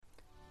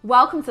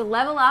Welcome to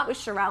Level Up with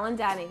Sherelle and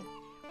Danny.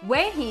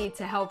 We're here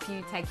to help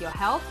you take your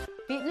health,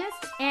 fitness,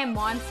 and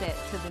mindset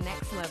to the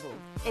next level.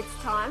 It's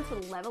time to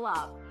level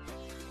up.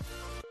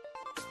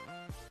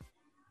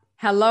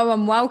 Hello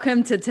and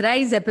welcome to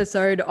today's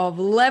episode of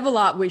Level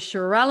Up with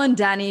Sherelle and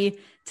Danny.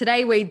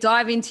 Today we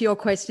dive into your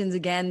questions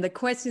again, the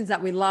questions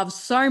that we love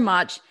so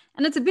much.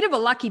 And it's a bit of a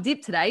lucky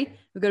dip today.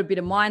 We've got a bit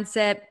of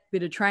mindset, a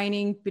bit of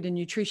training, a bit of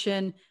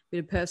nutrition, a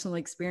bit of personal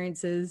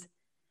experiences.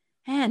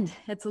 And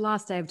it's the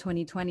last day of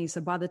 2020.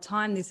 So by the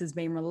time this has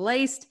been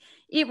released,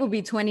 it will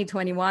be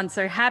 2021.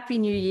 So happy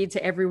new year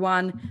to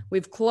everyone.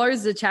 We've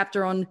closed the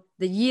chapter on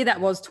the year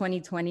that was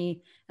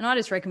 2020. And I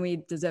just reckon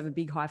we deserve a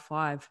big high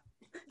five.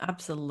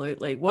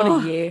 Absolutely. What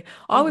a year.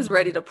 I was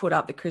ready to put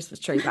up the Christmas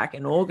tree back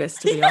in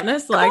August, to be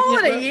honest. Like, call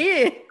it a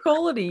year.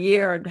 Call it a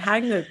year and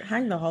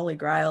hang the Holy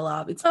Grail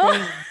up. It's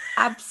been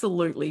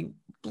absolutely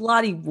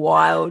bloody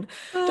wild.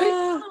 Don't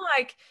you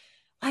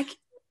like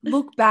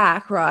look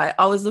back, right?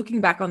 I was looking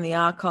back on the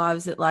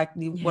archives at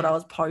what I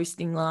was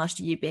posting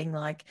last year, being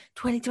like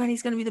 2020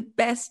 is going to be the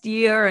best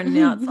year. And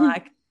now it's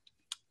like,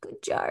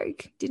 good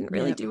joke. Didn't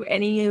really do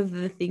any of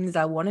the things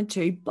I wanted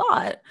to,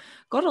 but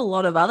got a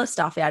lot of other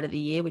stuff out of the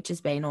year, which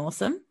has been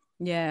awesome.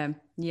 Yeah.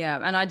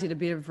 And I did a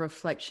bit of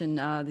reflection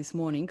this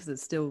morning because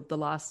it's still the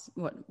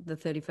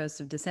 31st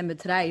of December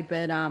today.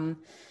 But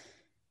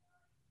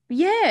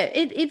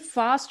it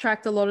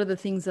fast-tracked a lot of the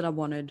things that I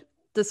wanted.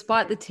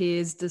 Despite the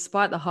tears,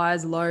 despite the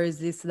highs, lows,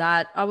 this,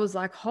 that, I was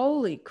like,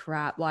 holy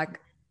crap, like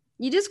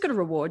you just got to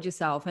reward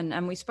yourself.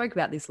 And we spoke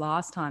about this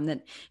last time,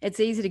 that it's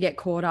easy to get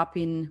caught up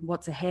in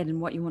what's ahead and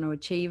what you want to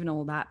achieve and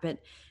all that. But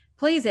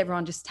please,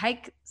 everyone, just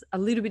take a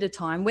little bit of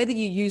time, whether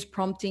you use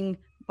prompting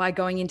by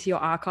going into your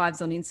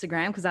archives on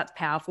Instagram, because that's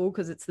powerful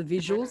because it's the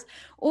visuals,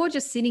 or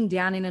just sitting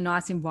down in a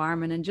nice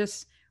environment and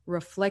just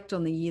reflect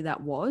on the year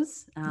that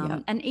was,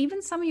 and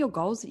even some of your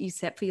goals that you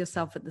set for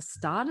yourself at the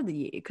start of the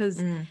year,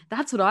 because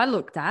that's what I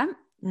looked at,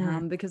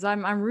 because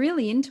I'm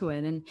really into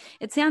it. And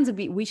it sounds a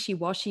bit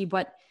wishy-washy,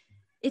 but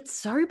it's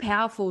so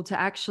powerful to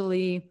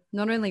actually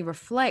not only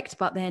reflect,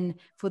 but then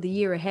for the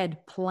year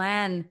ahead,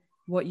 plan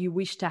what you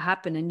wish to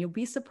happen. And you'll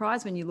be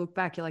surprised when you look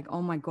back, you're like,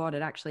 oh my God,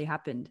 it actually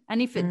happened.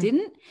 And if it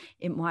didn't,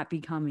 it might be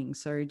coming.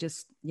 So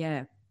just,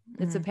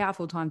 it's a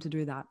powerful time to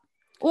do that.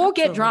 Or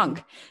Absolutely. Get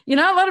drunk. You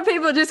know, a lot of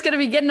people are just going to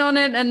be getting on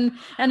it,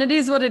 and it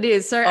is what it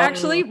is. So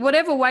actually,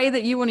 whatever way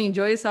that you want to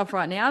enjoy yourself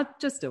right now,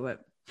 just do it.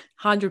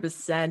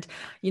 100%.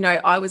 You know,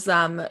 I was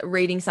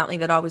reading something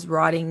that I was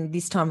writing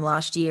this time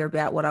last year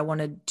about what I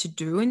wanted to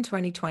do in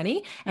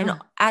 2020. And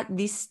at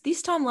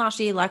this time last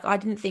year, like, I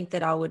didn't think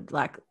that I would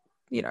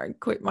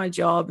quit my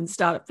job and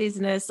start a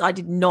business. I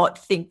did not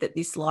think that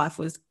this life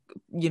was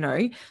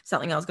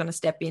something I was going to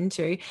step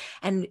into.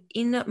 And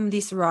in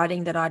this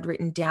writing that I'd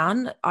written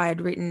down, I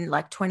had written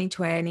like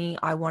 2020,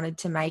 I wanted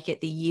to make it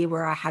the year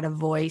where I had a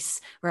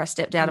voice, where I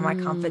stepped out of my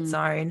comfort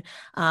zone,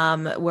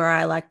 where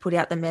I put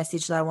out the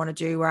message that I want to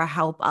do, where I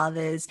help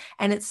others.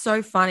 And it's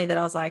so funny that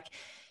I was like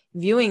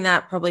viewing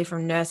that probably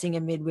from nursing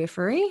and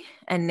midwifery.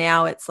 And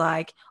now it's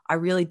like, I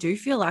really do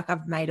feel like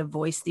I've made a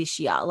voice this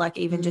year, like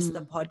even just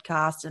the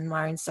podcast and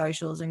my own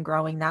socials and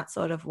growing that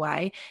sort of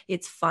way.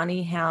 It's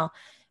funny how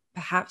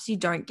perhaps you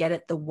don't get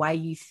it the way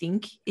you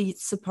think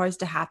it's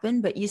supposed to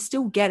happen, but you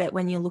still get it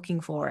when you're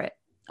looking for it.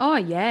 Oh,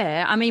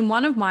 yeah. I mean,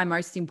 one of my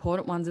most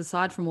important ones,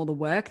 aside from all the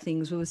work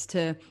things, was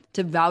to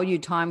value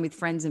time with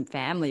friends and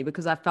family,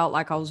 because I felt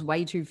like I was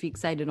way too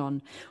fixated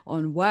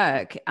on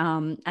work.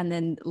 And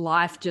then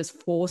life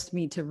just forced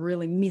me to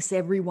really miss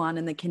everyone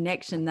and the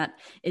connection that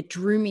it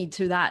drew me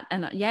to that.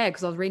 And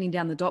because I was reading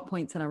down the dot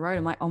points and I wrote,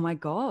 I'm like, oh my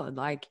God,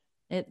 like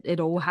it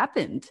all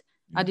happened.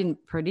 I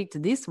didn't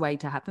predict this way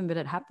to happen, but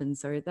it happened.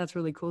 So that's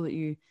really cool that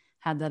you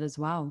had that as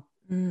well.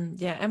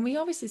 Yeah. And we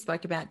obviously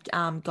spoke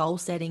about goal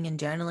setting and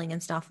journaling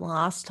and stuff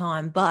last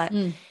time, but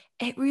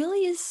it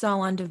really is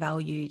so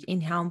undervalued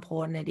in how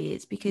important it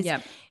is, because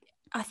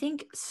I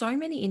think so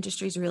many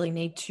industries really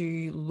need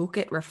to look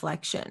at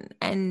reflection.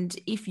 And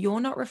if you're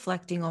not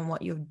reflecting on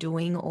what you're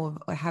doing or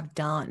have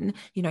done,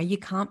 you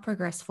can't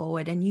progress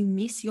forward, and you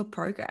miss your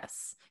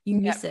progress.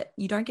 You miss it.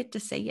 You don't get to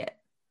see it.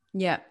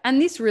 Yeah. And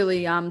this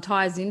really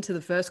ties into the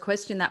first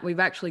question that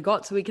we've actually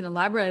got, so we can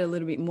elaborate a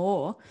little bit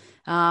more.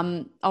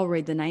 I'll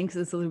read the name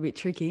because it's a little bit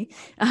tricky.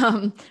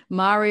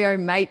 Mario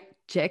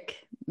Matacek.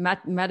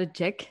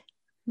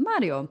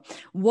 Mario,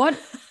 what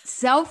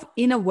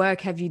inner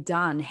work have you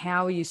done?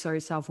 How are you so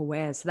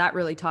self-aware? So that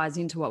really ties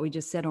into what we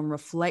just said on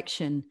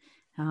reflection.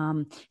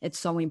 It's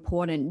so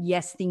important.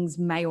 Yes, things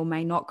may or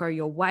may not go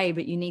your way,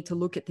 but you need to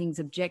look at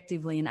things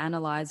objectively and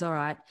analyze, all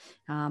right,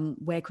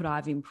 where could I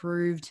have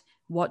improved?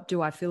 What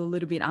do I feel a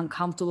little bit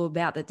uncomfortable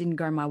about that didn't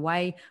go my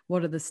way?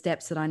 What are the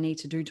steps that I need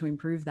to do to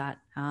improve that?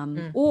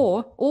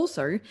 Or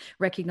also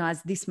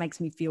recognize this makes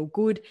me feel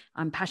good.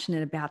 I'm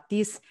passionate about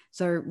this.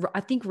 So I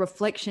think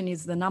reflection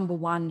is the number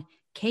one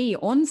key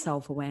on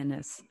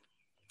self-awareness.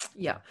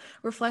 Yeah.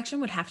 Reflection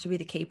would have to be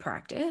the key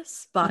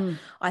practice, but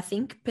I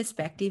think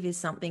perspective is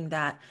something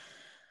that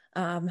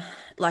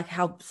like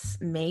helps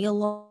me a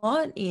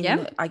lot in,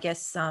 Yeah. I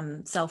guess,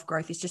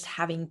 self-growth is just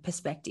having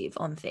perspective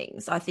on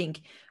things. I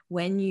think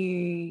when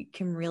you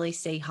can really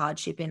see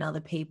hardship in other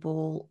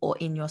people or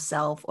in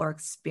yourself or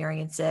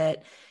experience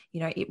it,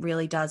 it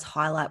really does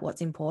highlight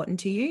what's important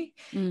to you.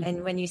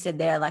 And when you said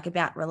there, like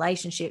about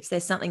relationships,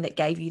 there's something that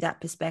gave you that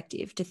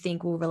perspective to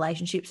think, well,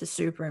 relationships are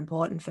super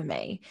important for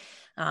me.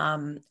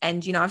 And,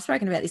 I've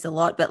spoken about this a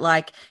lot, but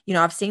like,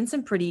 I've seen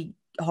some pretty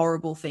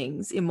horrible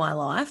things in my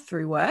life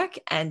through work,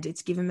 and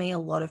it's given me a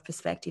lot of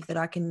perspective that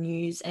I can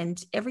use.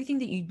 And everything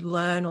that you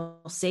learn or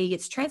see,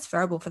 it's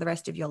transferable for the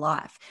rest of your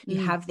life.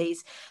 You have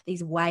these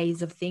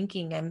ways of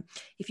thinking, and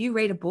if you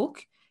read a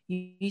book,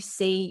 you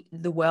see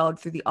the world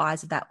through the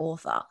eyes of that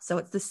author. So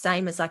it's the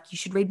same as like, you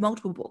should read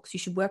multiple books, you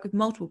should work with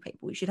multiple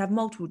people, you should have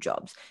multiple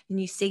jobs,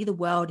 and you see the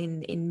world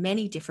in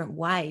many different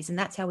ways. And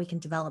that's how we can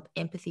develop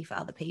empathy for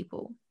other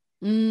people.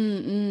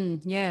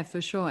 Yeah,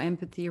 for sure.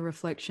 Empathy,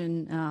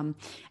 reflection.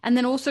 And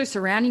then also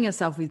surrounding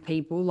yourself with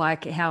people,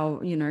 like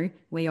how,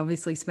 we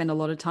obviously spend a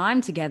lot of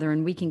time together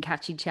and we can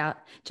catch each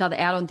other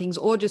out on things,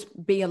 or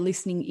just be a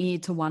listening ear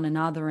to one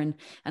another and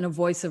a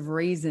voice of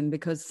reason,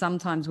 because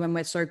sometimes when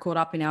we're so caught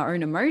up in our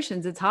own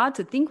emotions, it's hard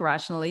to think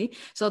rationally.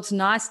 So it's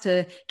nice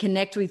to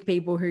connect with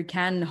people who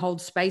can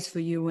hold space for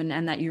you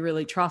and that you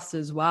really trust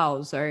as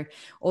well. So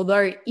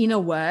although inner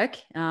work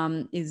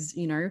is,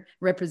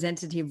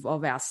 representative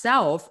of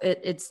ourselves,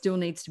 it still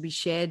needs to be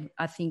shared,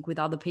 I think, with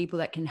other people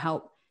that can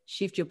help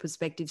shift your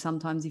perspective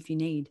sometimes if you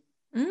need.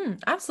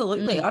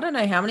 Absolutely. I don't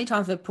know how many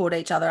times we've pulled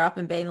each other up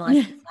and been like,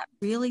 is that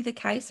really the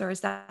case? Or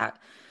is that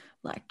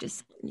like,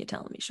 just you're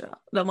telling me shut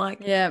up? And I'm like,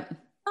 yeah,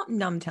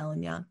 I'm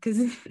telling you,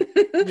 because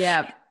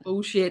yeah,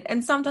 bullshit.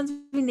 And sometimes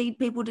we need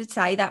people to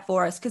say that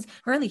for us, because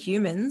we're only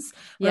humans.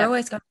 We're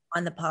always going to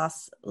find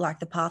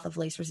the path of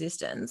least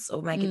resistance,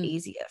 or make it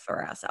easier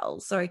for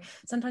ourselves. So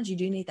sometimes you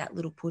do need that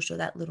little push or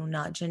that little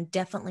nudge, and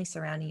definitely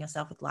surrounding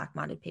yourself with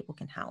like-minded people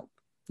can help.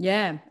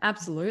 Yeah,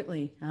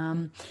 absolutely.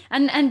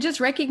 And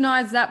just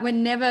recognize that we're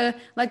never,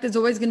 like, there's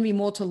always going to be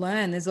more to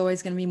learn. There's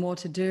always going to be more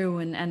to do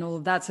and all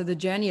of that. So the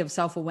journey of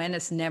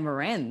self-awareness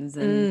never ends.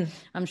 And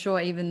I'm sure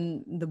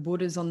even the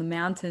Buddhas on the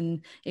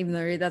mountain, even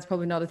though that's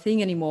probably not a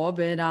thing anymore,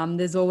 but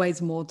there's always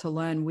more to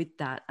learn with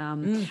that.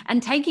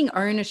 And taking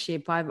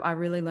ownership, I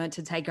really learned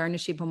to take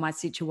ownership on my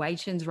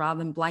situations rather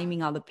than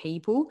blaming other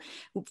people.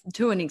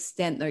 To an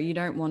extent, though, you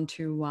don't want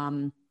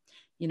to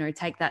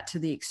take that to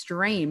the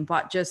extreme,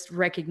 but just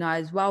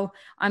recognize, well,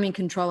 I'm in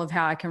control of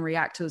how I can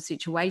react to a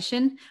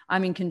situation.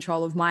 I'm in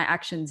control of my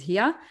actions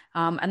here.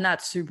 And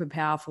that's super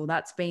powerful.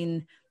 That's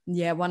been,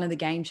 one of the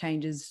game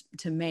changers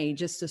to me,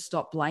 just to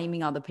stop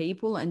blaming other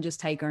people and just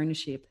take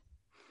ownership.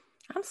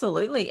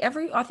 Absolutely.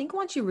 I think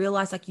once you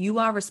realize like you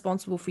are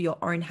responsible for your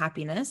own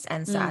happiness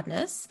and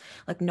sadness,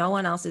 like no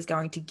one else is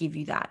going to give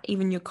you that.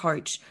 Even your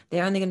coach,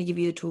 they're only going to give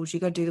you the tools. You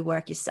got to do the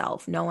work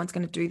yourself. No one's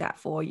going to do that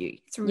for you.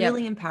 It's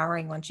really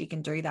empowering once you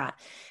can do that.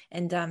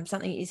 And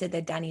something you said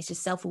there, Danny, is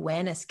just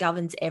self-awareness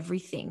governs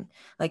everything.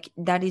 Like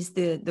that is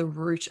the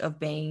root of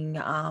being,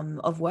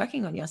 of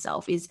working on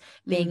yourself, is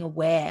being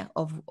aware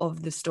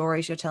of the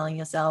stories you're telling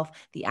yourself,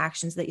 the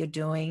actions that you're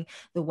doing,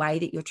 the way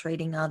that you're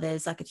treating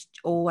others. Like it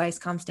always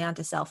comes down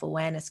to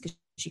self-awareness, because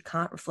you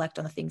can't reflect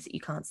on the things that you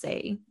can't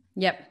see.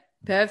 Yep.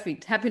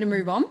 Perfect. Happy to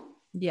move on.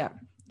 Yeah.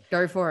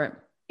 Go for it.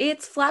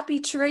 It's Flappy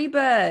Tree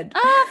Bird.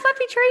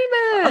 Flappy Tree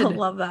Bird. I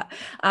love that.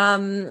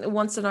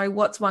 Wants to know,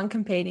 what's one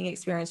competing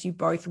experience you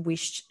both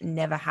wished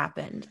never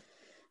happened?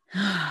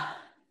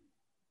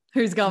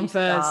 Who's gone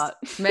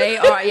first? Me?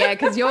 All right, yeah,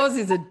 because yours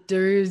is a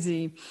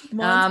doozy.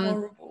 Mine's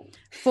horrible.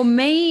 For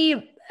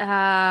me,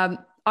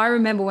 I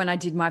remember when I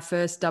did my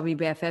first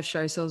WBFF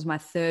show, so it was my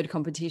third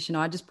competition.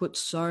 I just put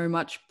so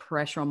much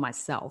pressure on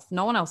myself.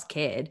 No one else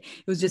cared.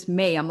 It was just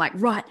me. I'm like,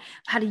 right,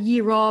 I had a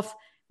year off.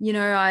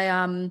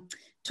 I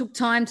took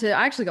time I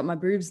actually got my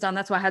boobs done.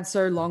 That's why I had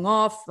so long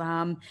off.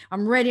 I'm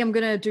ready. I'm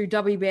going to do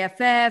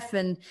WBFF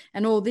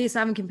and all this. I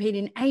haven't competed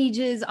in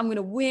ages. I'm going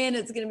to win.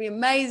 It's going to be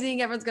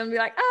amazing. Everyone's going to be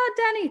like,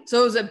 Danny. So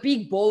it was a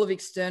big ball of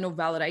external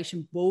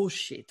validation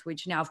bullshit,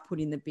 which now I've put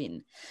in the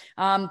bin.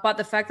 But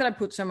the fact that I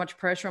put so much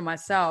pressure on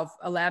myself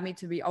allowed me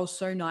to I was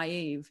so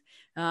naive.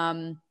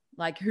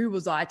 Like, who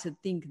was I to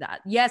think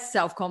that? Yes,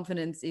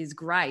 self-confidence is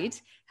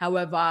great.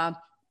 However,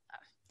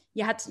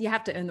 you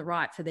have to earn the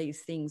right for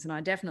these things, and I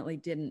definitely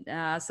didn't.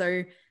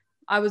 So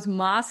I was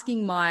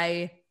masking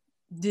my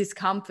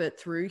discomfort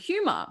through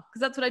humor, because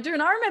that's what I do.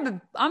 And I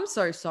remember, I'm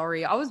so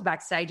sorry, I was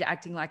backstage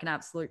acting like an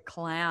absolute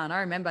clown.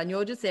 I remember, and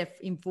you're just there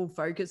in full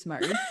focus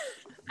mode.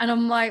 And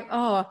I'm like,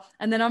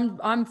 and then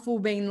I'm full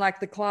being like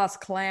the class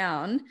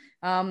clown,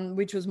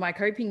 which was my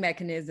coping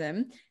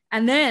mechanism.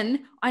 And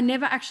then I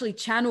never actually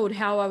channeled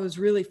how I was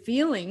really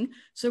feeling.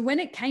 So when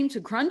it came to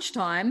crunch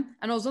time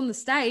and I was on the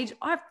stage,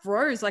 I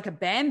froze like a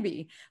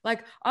Bambi.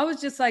 Like I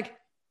was just like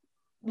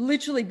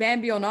literally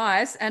Bambi on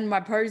ice, and my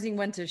posing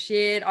went to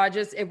shit.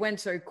 It went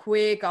so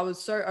quick. I was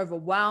so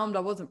overwhelmed. I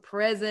wasn't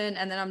present.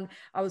 And then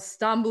I was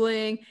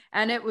stumbling,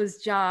 and it was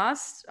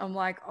just, I'm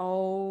like,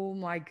 oh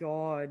my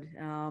God.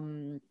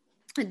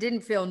 it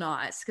didn't feel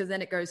nice, because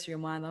then it goes through your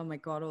mind, oh my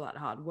God, all that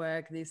hard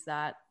work, this,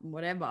 that,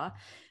 whatever.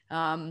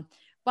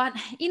 But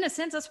in a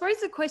sense, I suppose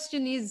the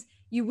question is,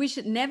 you wish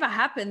it never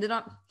happened.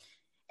 And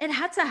it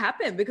had to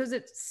happen because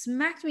it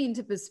smacked me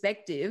into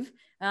perspective.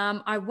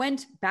 I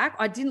went back.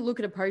 I didn't look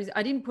at a pose.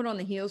 I didn't put on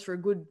the heels for a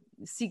good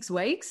 6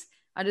 weeks.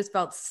 I just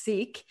felt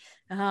sick.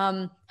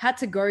 Had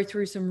to go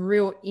through some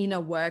real inner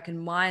work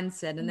and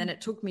mindset. And then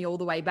it took me all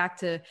the way back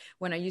to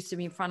when I used to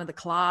be in front of the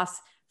class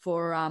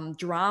for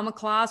drama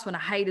class, when I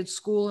hated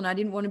school and I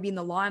didn't want to be in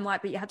the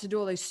limelight, but you had to do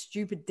all those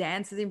stupid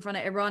dances in front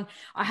of everyone.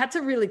 I had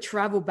to really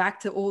travel back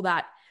to all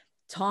that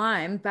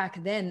time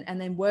back then and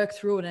then work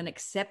through it and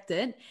accept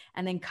it,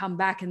 and then come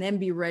back and then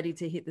be ready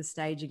to hit the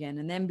stage again,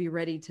 and then be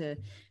ready to,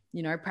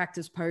 you know,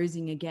 practice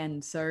posing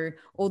again. So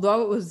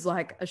although it was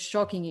like a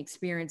shocking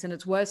experience, and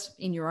it's worse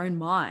in your own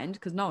mind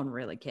because no one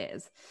really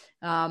cares.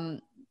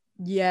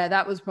 Yeah,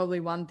 that was probably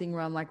one thing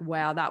where I'm like,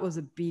 wow, that was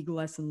a big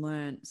lesson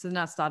learned. So then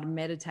I started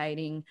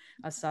meditating,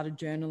 I started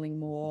journaling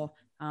more,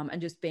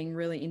 and just being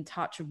really in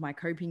touch with my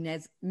coping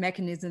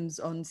mechanisms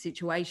on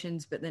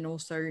situations, but then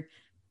also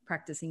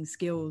practicing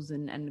skills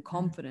and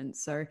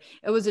confidence. So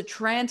it was a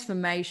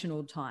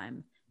transformational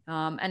time.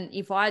 And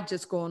if I had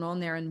just gone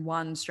on there and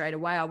won straight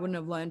away, I wouldn't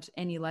have learned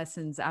any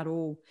lessons at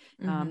all.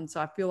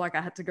 So I feel like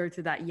I had to go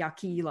through that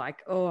yucky,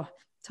 like,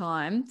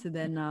 time to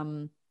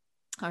then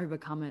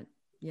overcome it.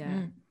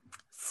 Yeah.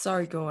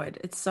 So good.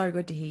 It's so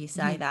good to hear you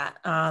say that.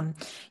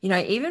 You know,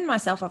 even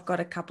myself, I've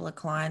got a couple of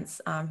clients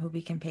who'll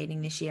be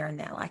competing this year, and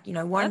they're like, you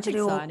know, wanting to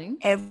do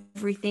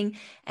everything.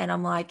 And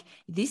I'm like,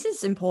 this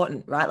is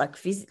important, right? Like,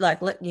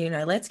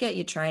 let's get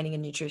your training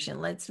and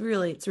nutrition. It's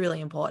really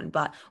important.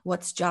 But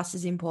what's just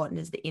as important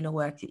is the inner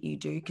work that you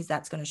do, because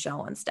that's going to show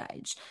on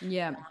stage.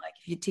 Yeah. Like,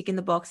 if you're ticking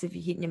the box, if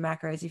you're hitting your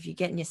macros, if you're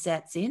getting your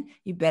sets in,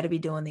 you better be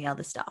doing the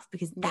other stuff,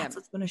 because that's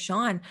what's going to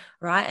shine,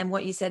 right? And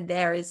what you said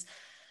there is,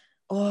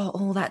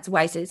 all that's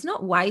wasted. It's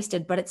not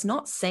wasted, but it's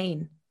not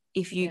seen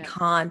if you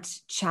can't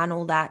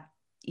channel that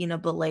inner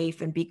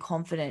belief and be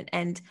confident.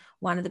 And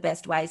one of the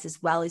best ways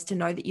as well is to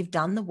know that you've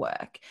done the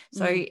work.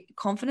 So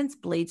confidence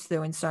bleeds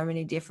through in so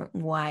many different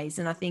ways.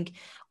 And I think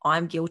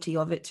I'm guilty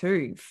of it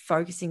too,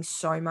 focusing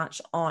so much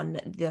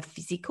on the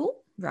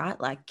physical, right?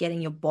 Like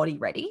getting your body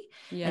ready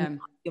and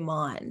your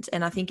mind.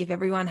 And I think if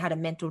everyone had a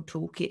mental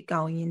toolkit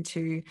going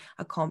into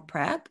a comp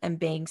prep and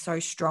being so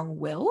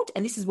strong-willed,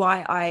 and this is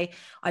why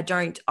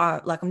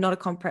I'm not a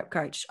comp prep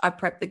coach. I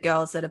prep the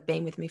girls that have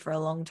been with me for a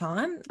long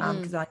time,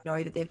 because I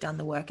know that they've done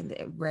the work and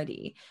they're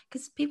ready.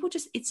 Because people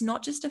it's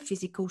not just a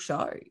physical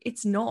show.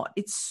 It's not.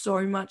 It's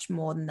so much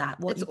more than that.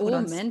 It's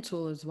all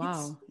mental as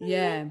well.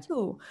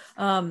 Mental.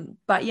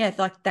 But yeah,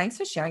 like, thanks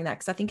for sharing that,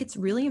 because I think it's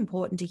really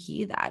important to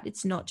hear that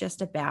it's not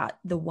just about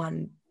the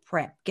one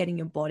prep, getting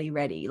your body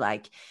ready.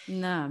 Like,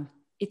 no,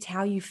 it's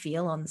how you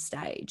feel on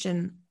stage.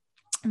 And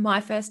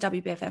my first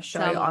WBFF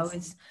show,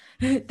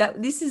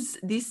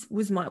 this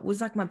was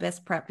like my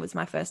best prep, was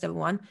my first ever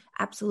one.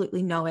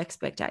 Absolutely no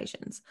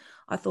expectations.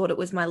 I thought it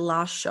was my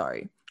last show.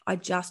 I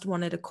just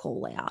wanted to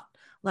call out.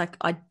 Like,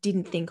 I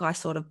didn't think I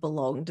sort of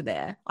belonged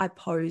there. I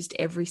posed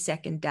every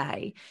second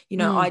day. You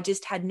know, I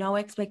just had no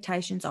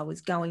expectations. I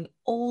was going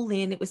all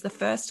in. It was the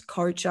first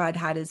coach I'd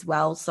had as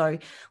well. So,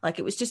 like,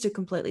 it was just a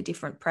completely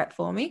different prep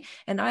for me.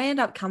 And I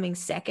ended up coming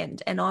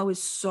second. And I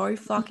was so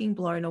fucking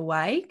blown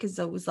away, because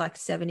there was like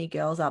 70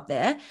 girls up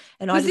there.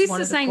 And I just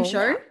wanted to call out. Was this the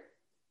same show?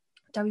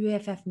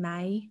 WFF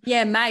May.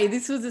 Yeah, May.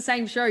 This was the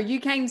same show. You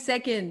came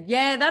second.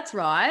 Yeah, that's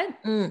right.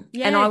 Yeah,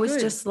 and I was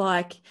just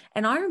like,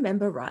 and I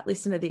remember, right,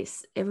 listen to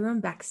this. Everyone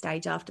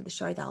backstage after the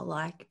show, they were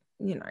like,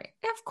 you know,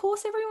 of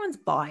course everyone's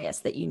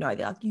biased that, you know,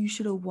 they're like, you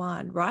should have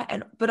won,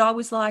 right? But I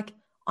was like,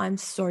 I'm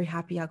so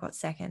happy I got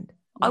second.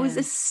 I was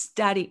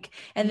ecstatic.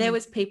 And there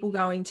was people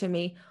going to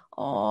me,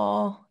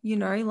 oh, you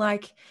know,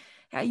 like,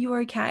 are you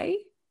okay?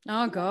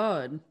 Oh,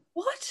 God.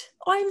 What?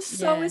 I'm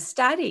so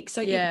ecstatic.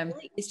 So it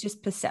really is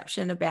just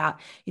perception about,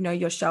 you know,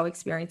 your show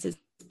experiences.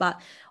 But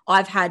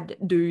I've had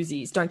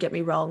doozies, don't get me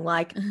wrong.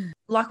 Like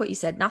what you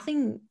said,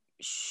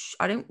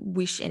 I don't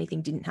wish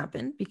anything didn't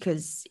happen,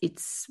 because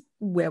it's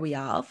where we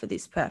are for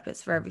this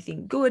purpose, for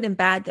everything good and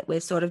bad that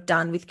we're sort of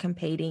done with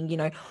competing. You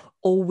know,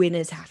 all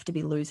winners have to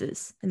be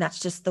losers, and that's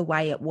just the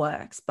way it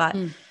works. But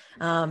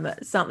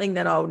something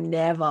that I'll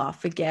never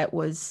forget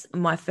was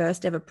my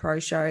first ever pro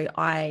show.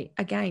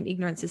 Again,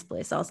 ignorance is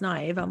bliss. I was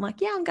naive. I'm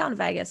like, yeah, I'm going to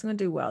Vegas. I'm going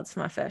to do Worlds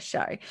for my first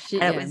show.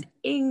 It was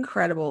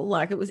incredible.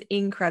 Like, it was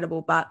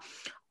incredible. But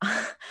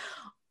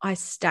I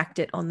stacked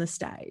it on the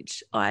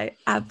stage. I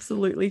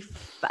absolutely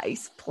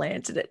face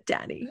planted it,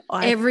 Danny.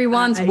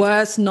 Everyone's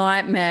worst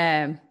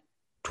nightmare.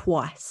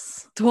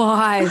 Twice.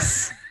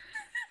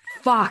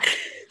 Fuck.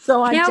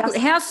 So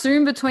how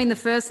soon between the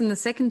first and the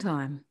second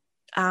time?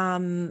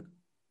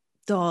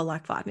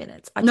 Like 5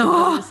 minutes. I took it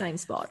on the same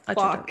spot.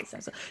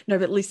 No,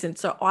 but listen,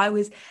 so I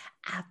was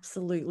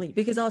absolutely,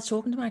 because I was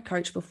talking to my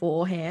coach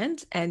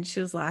beforehand, and she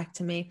was like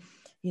to me,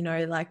 you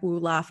know, like, we were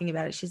laughing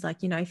about it. She's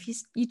like, you know, if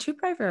you trip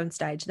over on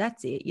stage,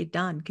 that's it. You're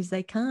done, because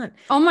they can't.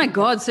 Oh my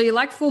God. So you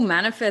like full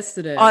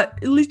manifested it.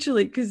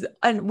 Literally,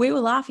 and we were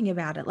laughing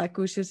about it. Like,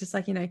 she was just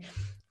like, you know,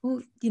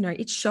 well,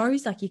 it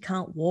shows like you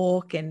can't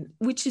walk, and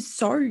which is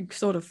so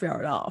sort of fair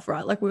enough,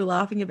 right? Like we were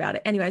laughing about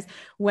it. Anyways,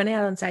 went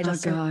out on stage. I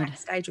was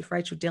backstage with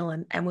Rachel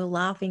Dillon, and we're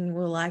laughing.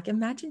 We're like,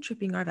 imagine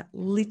tripping over.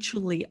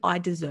 Literally, I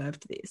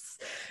deserved this.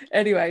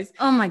 Anyways.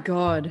 Oh my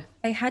God.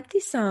 They had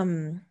this,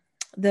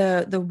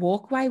 the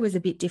walkway was a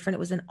bit different. It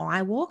was an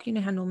I walk. You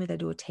know how normally they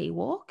do a T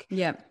walk?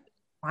 Yeah.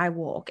 I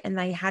walk. And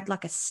they had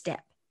like a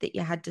step that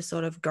you had to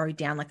sort of go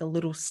down, like a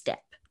little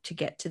step to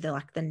get to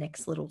the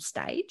next little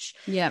stage.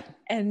 Yeah.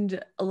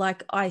 And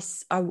like I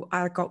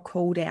got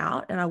called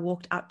out, and I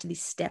walked up to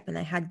this step, and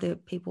they had the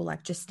people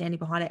like just standing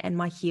behind it, and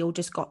my heel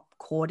just got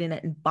caught in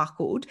it and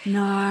buckled.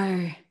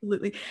 No.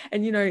 Absolutely.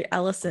 And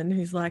Alison,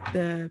 who's like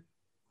the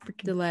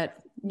freaking Delete.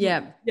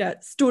 Yeah.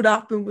 Stood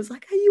up and was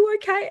like, are you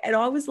okay? And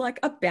I was like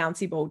a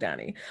bouncy ball,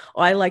 Danny.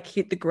 I like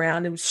hit the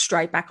ground and was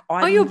straight back.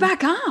 You're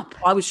back up.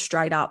 I was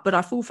straight up, but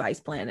I full face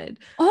planted.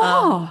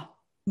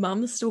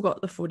 Mum's still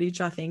got the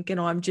footage, I think, and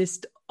I need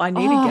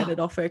to get it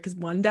off her, because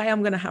one day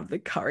I'm going to have the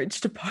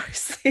courage to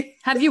post it.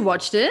 Have you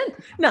watched it?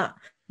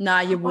 Nah,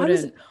 you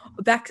wouldn't.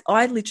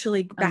 I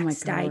literally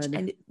backstage, God.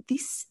 and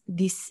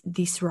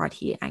this right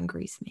here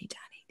angers me,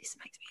 Danny. This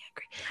makes me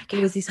angry.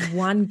 There was this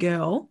one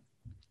girl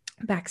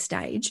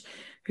backstage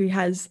who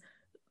has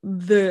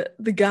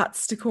the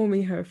guts to call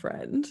me her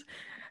friend.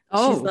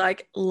 She's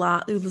like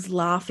was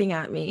laughing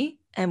at me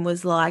and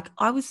was like,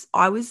 I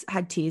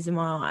had tears in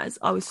my eyes.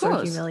 I was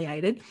so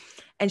humiliated.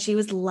 And she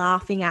was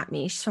laughing at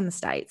me. She's from the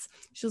States.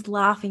 She was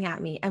laughing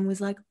at me and was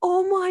like,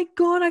 oh my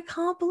God, I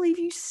can't believe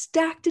you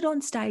stacked it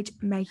on stage,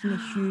 making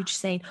a huge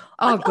scene.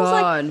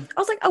 God. I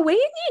was like, are we in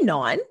year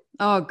 9?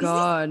 Oh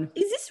God.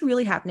 Is this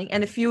really happening?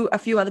 And a few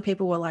other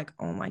people were like,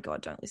 oh my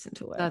God, don't listen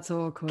to her. That's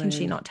awkward. Can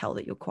she not tell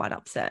that you're quite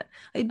upset?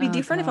 It'd be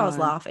different if I was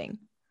laughing,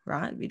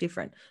 right? It'd be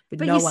different. But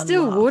no you one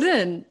still laughed.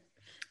 wouldn't.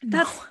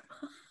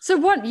 So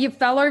what? You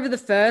fell over the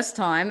first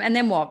time, and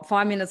then what?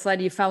 5 minutes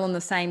later, you fell on the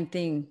same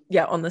thing.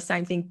 Yeah, on the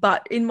same thing.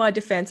 But in my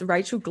defense,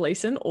 Rachel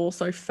Gleason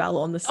also fell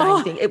on the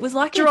same thing. It was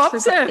like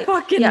drops her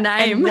fucking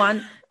name.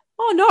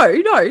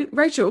 No,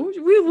 Rachel,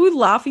 we were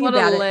laughing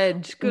about it.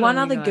 Ledge. Good one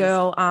on other you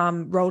guys.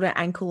 girl rolled her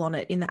ankle on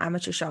it in the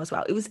amateur show as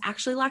well. It was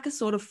actually like a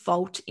sort of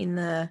fault in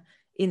the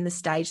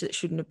stage that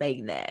shouldn't have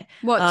been there.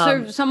 What?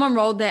 So someone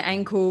rolled their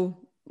ankle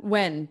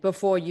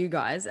before you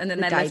guys, and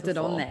then they left it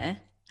on there.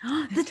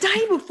 The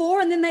day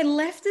before, and then they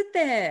left it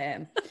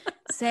there.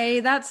 See,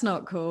 that's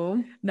not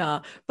cool.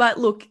 Nah, but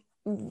look,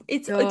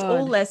 it's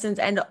all lessons,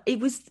 and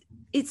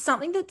it's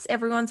something that's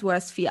everyone's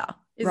worst fear.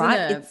 Isn't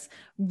right? it? It's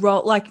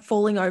like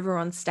falling over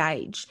on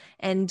stage.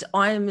 And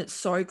I'm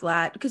so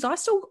glad, because I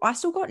still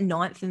got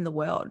 9th in the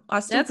world.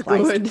 I still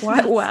placed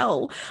quite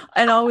well.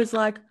 And I was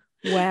like,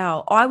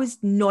 wow, I was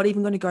not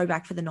even going to go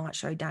back for the night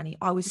show, Danny.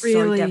 I was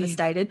so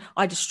devastated.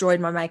 I destroyed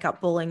my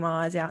makeup, bawling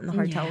my eyes out in the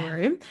hotel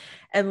room.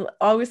 And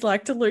I was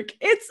like to Luke,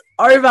 it's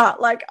over.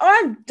 Like,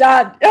 I'm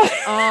done.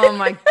 Oh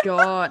my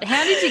God.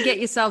 How did you get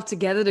yourself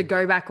together to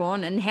go back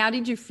on? And how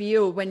did you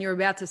feel when you're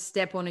about to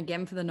step on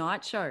again for the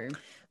night show?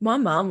 My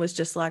mum was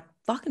just like,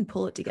 fucking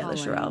pull it together,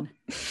 Sherelle.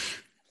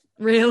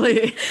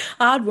 Really?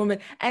 Hard woman.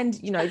 And,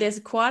 there's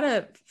quite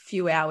a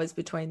few hours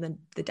between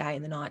the day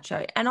and the night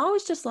show. And I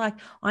was just like,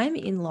 I am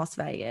in Las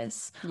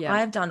Vegas. Yeah. I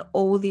have done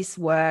all this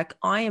work.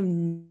 I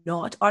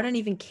don't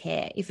even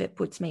care if it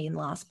puts me in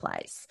last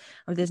place.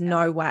 There's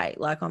no way,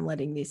 like, I'm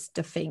letting this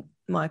defeat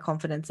my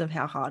confidence of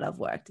how hard I've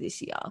worked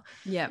this year.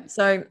 Yeah.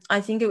 So I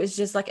think it was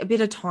just like a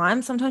bit of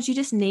time. Sometimes you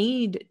just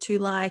need to,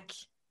 like,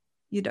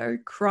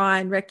 cry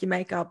and wreck your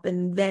makeup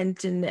and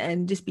vent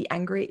and just be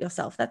angry at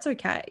yourself. That's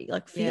okay.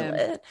 Like, feel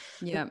it.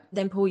 Yeah.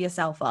 Then pull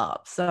yourself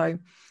up. So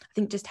I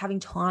think just having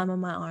time on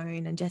my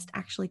own and just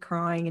actually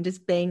crying and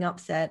just being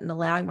upset and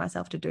allowing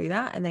myself to do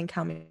that, and then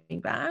coming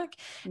back.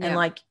 Yeah. And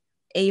like,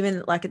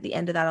 even like at the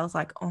end of that, I was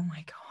like, oh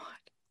my God,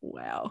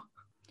 wow.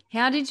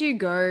 How did you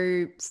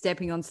go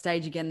stepping on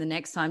stage again the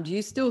next time? Do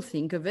you still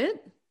think of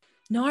it?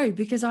 No,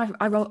 because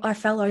I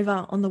fell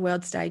over on the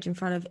world stage in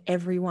front of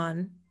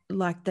everyone,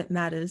 like, that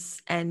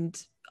matters,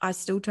 and I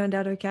still turned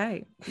out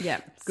okay. Yeah.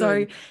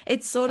 Good. So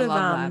it's sort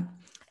of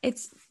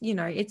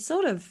it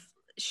sort of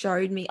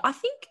showed me, I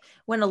think,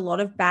 when a lot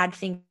of bad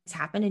things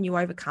happen and you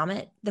overcome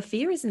it, the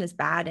fear isn't as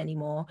bad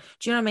anymore.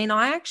 Do you know what I mean?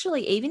 I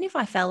actually, even if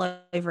I fell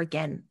over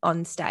again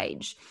on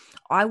stage,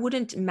 I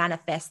wouldn't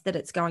manifest that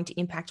it's going to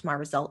impact my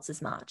results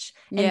as much.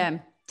 Yeah.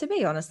 And to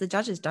be honest, the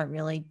judges don't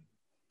really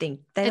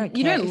think, they don't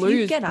you care. don't if lose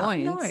you get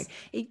points. Up,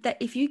 no,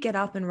 if you get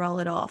up and roll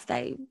it off,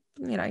 they,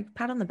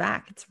 pat on the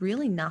back. It's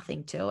really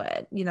nothing to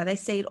it. They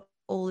see it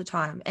all the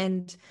time,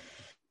 and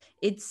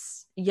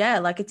it's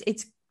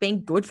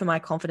been good for my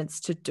confidence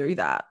to do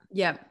that.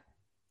 Yeah.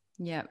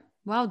 Yeah.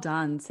 Well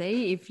done.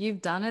 See, if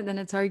you've done it, then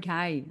it's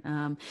okay.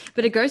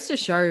 But it goes to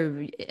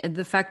show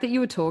the fact that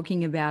you were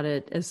talking about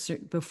it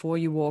before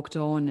you walked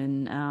on,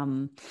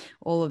 and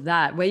all of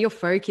that, where your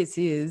focus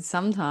is.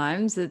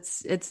 Sometimes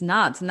it's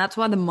nuts, and that's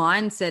why the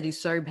mindset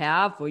is so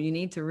powerful. You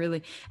need to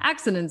really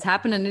accidents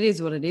happen, and it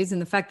is what it is.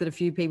 And the fact that a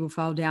few people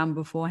fell down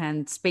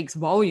beforehand speaks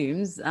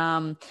volumes.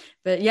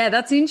 But yeah,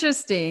 that's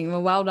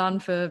interesting. Well done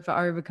for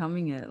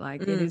overcoming it.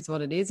 Like it is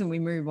what it is, and we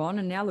move on.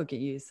 And now look at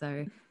you.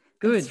 So.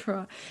 Good. That's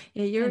right.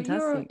 Yeah, your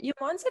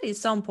mindset is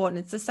so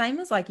important. It's the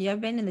same as like you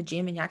have been in the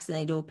gym and you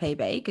accidentally do a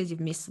PB because you've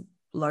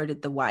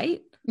misloaded the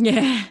weight.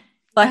 Yeah.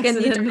 Like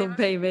accidental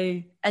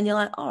PB. And you're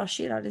like, oh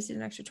shit, I just did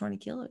an extra 20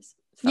 kilos.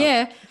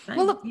 Yeah.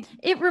 Well, look,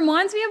 it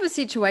reminds me of a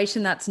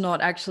situation that's not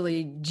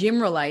actually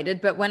gym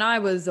related, but when I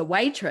was a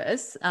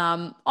waitress,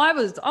 I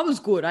was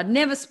good. I'd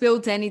never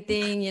spilt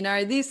anything,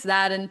 this,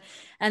 that. And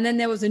then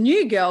there was a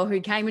new girl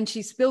who came and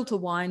she spilt a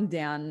wine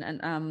down,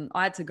 and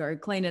I had to go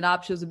clean it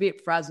up. She was a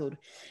bit frazzled.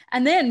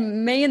 And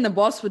then me and the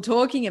boss were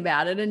talking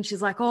about it, and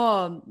she's like,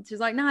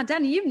 nah,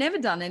 Danny, you've never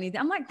done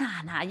anything. I'm like,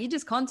 nah, you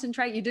just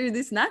concentrate, you do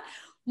this and that.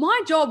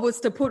 My job was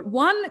to put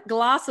one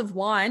glass of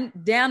wine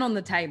down on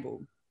the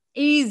table.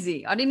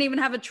 Easy. I didn't even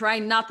have a tray,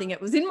 nothing. It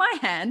was in my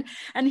hand.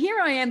 And here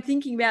I am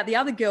thinking about the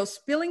other girl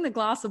spilling the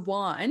glass of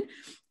wine.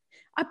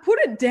 I put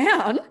it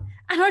down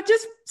and I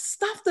just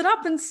stuffed it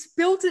up and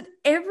spilt it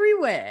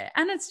everywhere.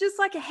 And it's just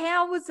like,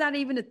 how was that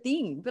even a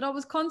thing? But I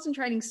was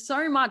concentrating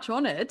so much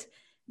on it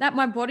that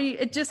my body,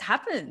 it just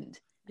happened.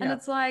 And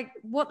it's like,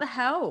 what the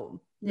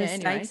hell?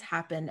 Mistakes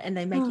happen and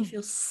they make you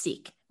feel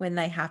sick when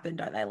they happen,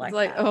 don't they?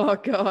 Like oh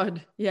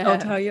God. Yeah.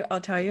 I'll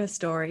tell you a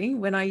story.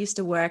 When I used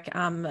to work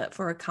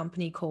for a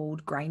company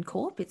called Grain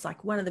Corp, it's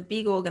like one of the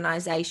big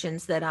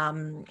organizations that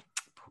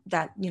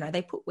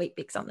they put wheat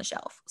bix on the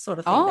shelf sort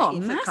of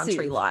thing for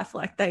country life.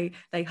 Like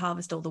they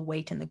harvest all the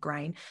wheat and the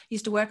grain.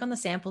 Used to work on the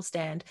sample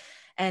stand,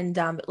 and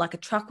like a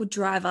truck would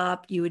drive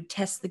up, you would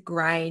test the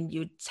grain, you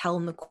would tell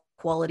them the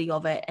quality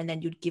of it, and then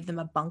you'd give them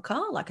a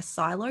bunker, like a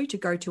silo, to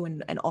go to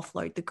and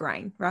offload the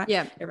grain, right?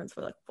 Yeah. Everyone's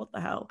like, what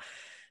the hell?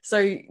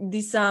 So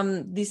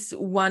this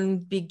one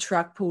big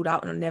truck pulled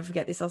up, and I'll never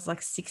forget this. I was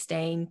like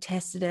 16,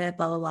 tested it,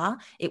 blah, blah, blah.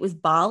 It was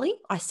barley.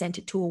 I sent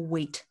it to a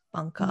wheat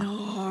bunker.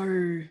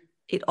 No.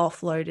 It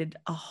offloaded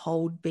a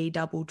whole B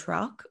double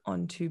truck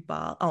onto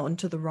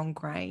the wrong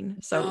grain.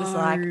 So it was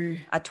like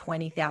a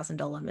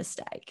 $20,000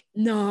 mistake.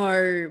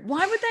 No.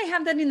 Why would they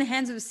have that in the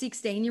hands of a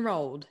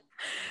 16-year-old?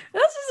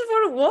 That's just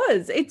what it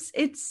was.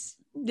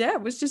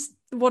 It was just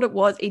what it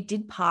was. It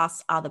did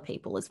pass other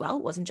people as well.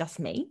 It wasn't just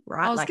me,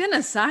 right? I was going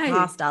to say.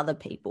 Passed other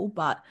people,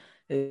 but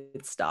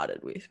it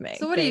started with me.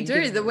 So what do you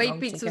do? The wheat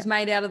bix was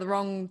made out of the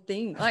wrong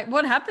thing. Like,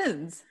 what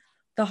happens?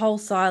 The whole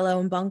silo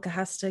and bunker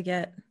has to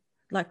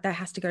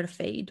go to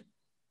feed.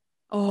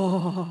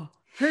 Oh,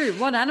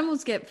 what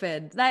animals get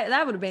fed?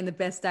 That would have been the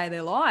best day of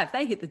their life.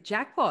 They hit the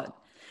jackpot.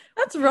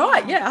 That's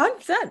right. Yeah,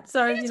 100%.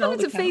 So you just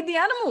wanted to feed the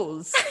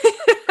animals.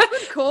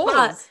 Good cause.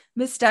 But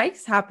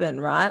mistakes happen,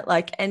 right?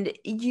 Like, and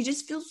you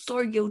just feel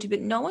so guilty,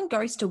 but no one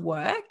goes to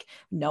work,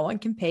 no one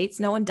competes,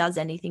 no one does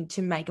anything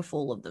to make a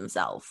fool of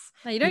themselves.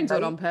 No, you don't do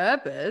it on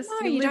purpose.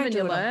 No, you live and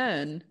you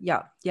learn.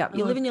 Yeah.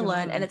 You live and you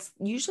learn. And it's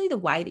usually the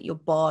way that your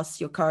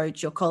boss, your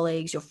coach, your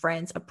colleagues, your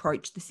friends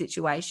approach the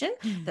situation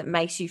that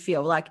makes you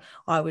feel like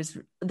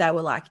they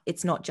were like,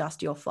 it's not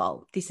just your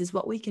fault. This is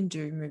what we can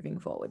do moving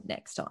forward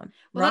next time.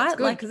 Well, right? That's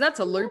good, because that's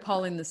a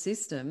loophole in the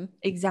system.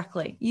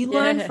 Exactly. You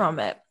learn from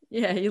it.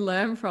 Yeah, you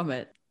learn from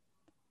it.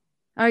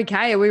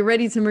 Okay, are we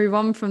ready to move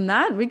on from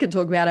that? We could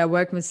talk about our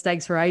work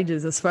mistakes for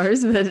ages, I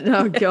suppose, but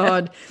oh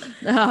God.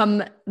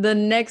 The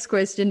next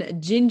question,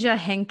 Ginger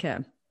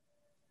Henke.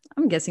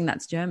 I'm guessing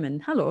that's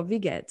German. Hello, wie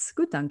geht's?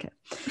 Gut, danke.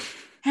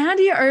 How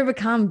do you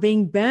overcome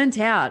being burnt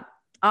out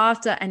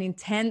after an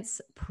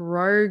intense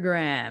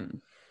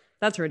program?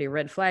 That's already a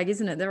red flag,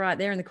 isn't it? They're right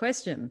there in the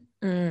question.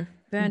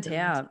 Burnt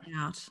out.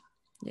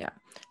 Yeah.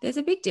 There's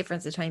a big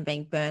difference between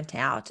being burnt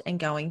out and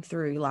going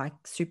through like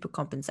super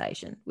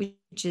compensation, which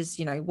is,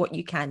 what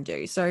you can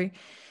do. So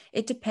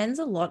it depends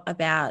a lot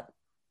about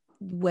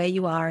where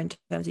you are in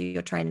terms of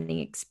your training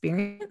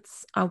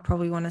experience. I'll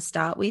probably want to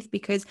start with,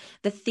 because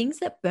the things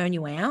that burn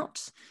you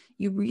out,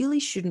 you really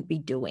shouldn't be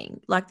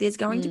doing. Like there's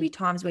going to be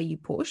times where you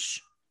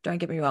push. Don't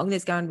get me wrong.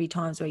 There's going to be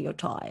times where you're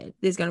tired.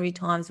 There's going to be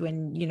times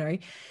when,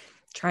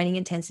 training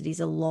intensity is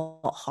a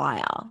lot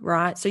higher,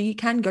 right? So you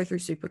can go through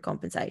super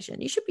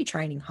compensation. You should be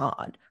training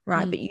hard,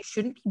 right? But you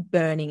shouldn't be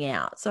burning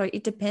out. So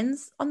it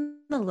depends on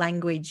the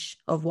language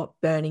of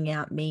what burning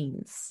out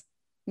means.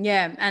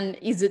 Yeah. And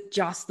is it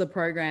just the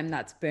program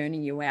that's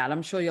burning you out?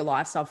 I'm sure your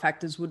lifestyle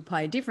factors would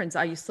play a difference.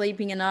 Are you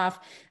sleeping enough?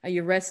 Are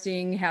you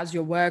resting? How's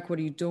your work? What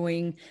are you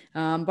doing?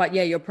 But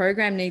yeah, your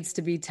program needs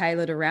to be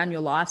tailored around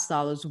your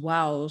lifestyle as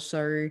well.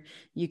 So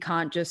you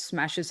can't just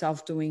smash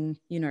yourself doing,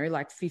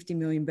 like 50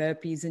 million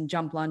burpees and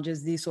jump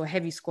lunges, this, or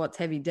heavy squats,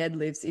 heavy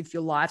deadlifts, if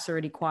your life's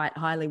already quite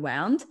highly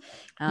wound.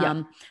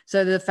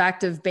 So the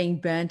fact of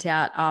being burnt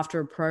out after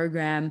a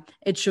program,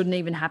 it shouldn't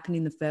even happen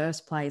in the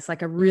first place.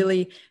 Like a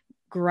really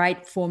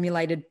great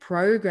formulated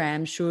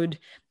program should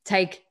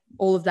take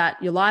all of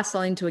that, your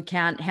lifestyle into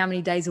account, how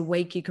many days a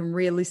week you can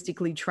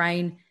realistically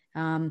train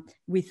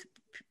with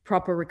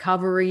proper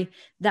recovery.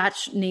 That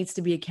needs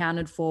to be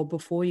accounted for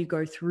before you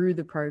go through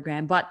the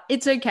program. But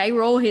it's okay.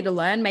 We're all here to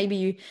learn.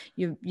 Maybe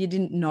you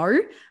didn't know,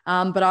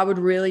 but I would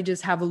really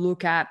just have a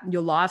look at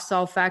your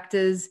lifestyle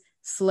factors,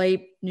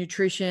 sleep,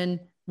 nutrition,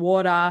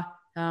 water,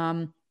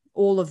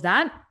 all of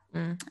that.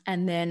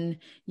 And then,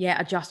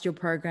 adjust your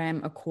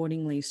program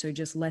accordingly. So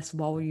just less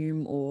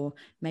volume or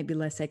maybe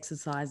less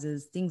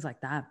exercises, things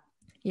like that.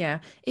 Yeah.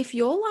 If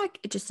you're like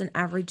just an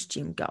average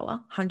gym goer,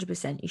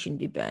 100% you shouldn't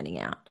be burning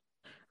out.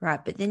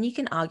 Right. But then you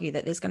can argue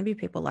that there's going to be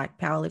people like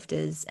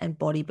powerlifters and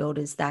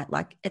bodybuilders that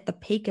like at the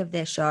peak of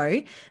their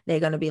show, they're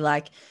going to be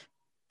like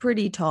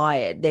pretty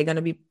tired. They're going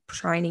to be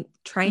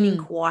training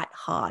quite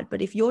hard.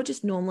 But if you're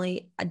just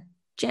normally a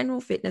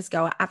general fitness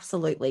goer,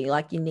 absolutely.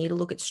 Like you need to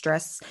look at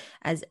stress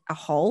as a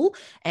whole.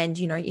 And,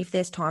 you know, if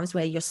there's times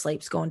where your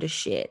sleep's gone to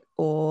shit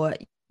or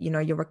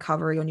your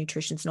recovery or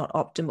nutrition's not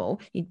optimal,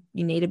 you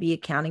need to be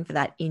accounting for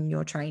that in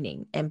your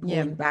training and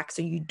pulling back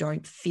so you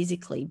don't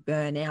physically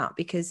burn out,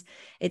 because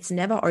it's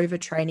never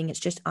overtraining, it's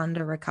just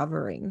under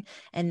recovering.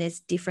 And there's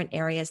different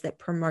areas that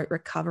promote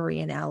recovery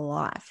in our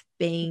life,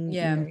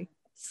 being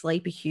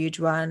sleep, a huge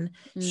one,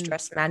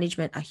 stress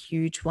management, a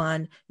huge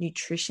one,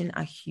 nutrition,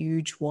 a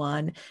huge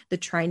one. The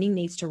training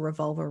needs to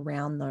revolve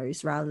around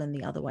those rather than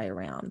the other way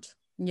around.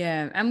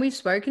 Yeah. And we've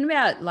spoken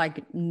about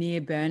like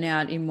near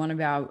burnout in one of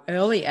our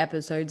early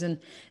episodes. And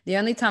the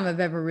only time I've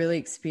ever really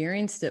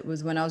experienced it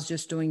was when I was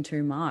just doing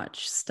too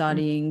much,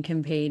 studying,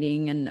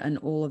 competing and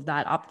all of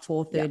that, up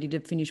 4:30 to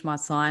finish my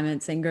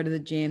assignments, then go to the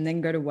gym,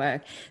 then go to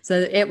work.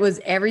 So it was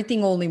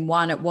everything all in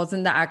one. It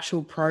wasn't the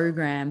actual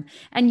program.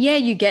 And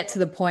you get to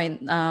the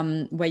point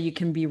where you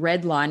can be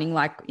redlining,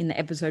 like in the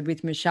episode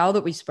with Michelle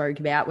that we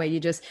spoke about, where you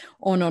just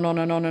on and on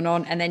and on and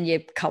on, and then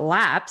you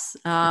collapse.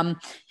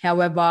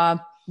 However,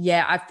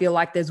 I feel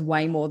like there's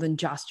way more than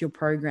just your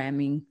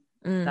programming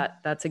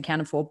that's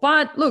accounted for.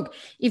 But look,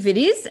 if it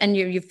is, and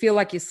you feel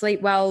like you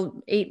sleep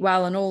well, eat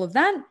well, and all of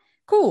that,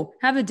 cool.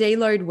 Have a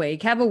deload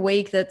week. Have a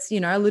week that's,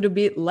 a little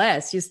bit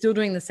less. You're still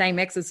doing the same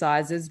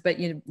exercises, but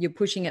you're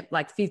pushing it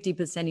like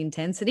 50%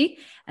 intensity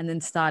and then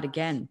start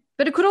again.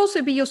 But it could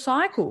also be your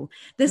cycle.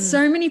 There's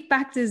so many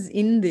factors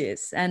in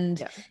this,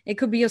 and it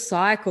could be your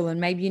cycle, and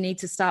maybe you need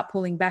to start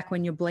pulling back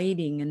when you're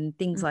bleeding and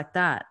things like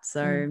that.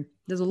 So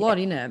there's a lot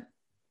in it.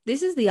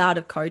 This is the art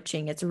of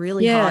coaching. It's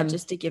really hard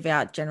just to give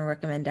out general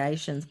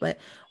recommendations. But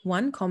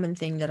one common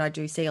thing that I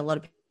do see a lot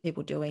of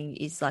people doing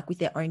is like with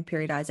their own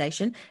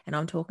periodization, and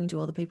I'm talking to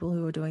all the people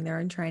who are doing their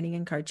own training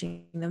and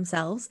coaching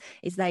themselves,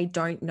 is they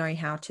don't know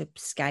how to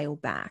scale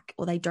back,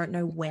 or they don't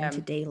know when to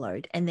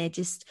deload. And they're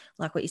just,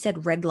 like what you said,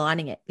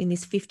 redlining it in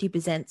this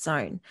 50%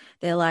 zone.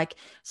 They're like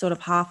sort of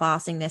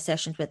half-assing their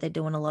sessions, but they're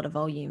doing a lot of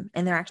volume,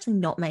 and they're actually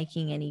not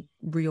making any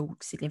real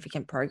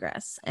significant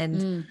progress.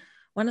 And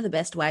one of the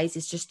best ways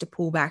is just to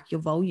pull back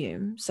your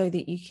volume so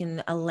that you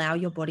can allow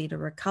your body to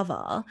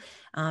recover,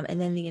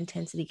 and then the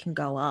intensity can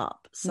go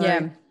up.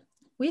 So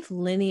with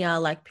linear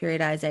like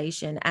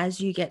periodization, as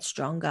you get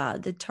stronger,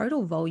 the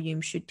total volume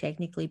should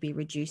technically be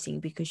reducing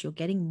because you're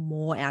getting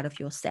more out of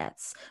your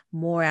sets,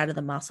 more out of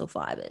the muscle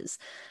fibers.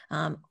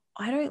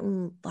 I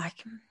don't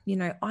like,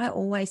 I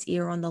always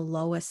err on the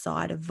lower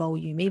side of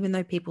volume, even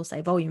though people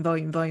say volume,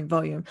 volume, volume,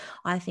 volume.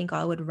 I think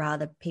I would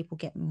rather people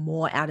get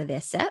more out of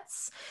their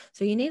sets.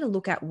 So you need to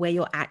look at where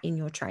you're at in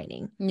your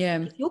training.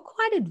 Yeah. If you're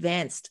quite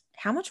advanced,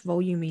 how much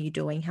volume are you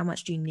doing? How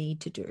much do you need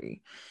to do?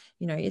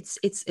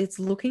 It's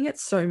looking at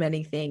so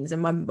many things,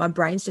 and my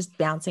brain's just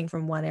bouncing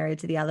from one area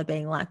to the other,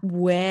 being like,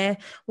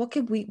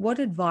 what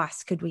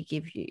advice could we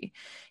give you?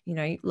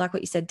 Like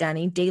what you said,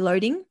 Danny,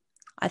 deloading.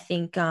 I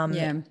think,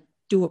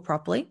 do it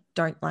properly.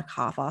 Don't like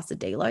half-ass a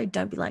deload.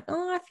 Don't be like,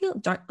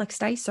 don't like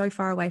stay so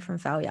far away from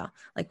failure.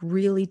 Like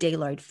really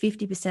deload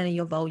 50% of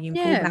your volume,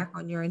 pull back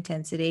on your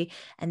intensity,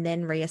 and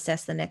then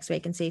reassess the next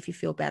week and see if you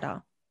feel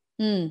better.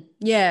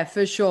 Yeah,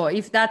 for sure.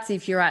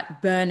 If you're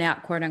at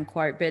burnout, quote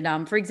unquote.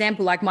 But for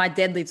example, like my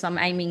deadlifts, I'm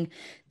aiming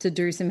to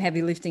do some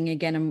heavy lifting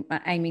again.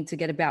 I'm aiming to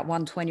get about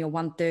 120 or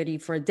 130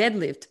 for a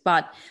deadlift.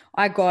 But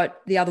I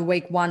got the other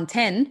week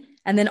 110,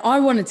 and then I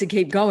wanted to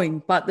keep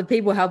going. But the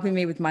people helping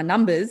me with my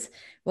numbers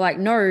were like,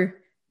 no,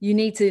 you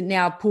need to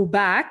now pull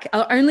back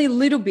only a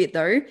little bit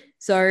though.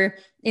 So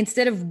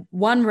instead of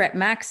 1 rep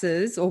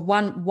maxes or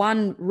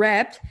one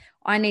rep,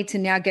 I need to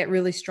now get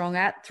really strong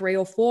at 3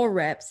 or 4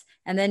 reps.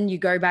 And then you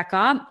go back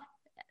up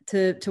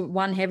to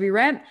 1 heavy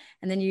rep,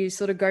 and then you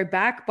sort of go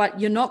back, but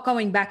you're not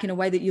going back in a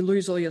way that you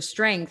lose all your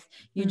strength.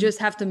 You just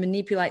have to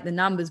manipulate the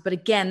numbers. But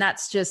again,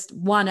 that's just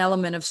one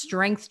element of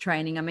strength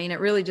training. I mean, it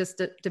really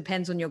just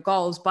depends on your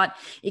goals, but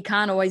it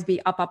can't always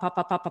be up, up, up,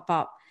 up, up, up,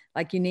 up.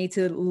 Like you need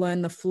to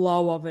learn the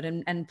flow of it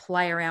and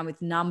play around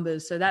with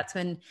numbers. So that's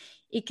when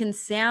it can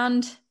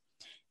sound,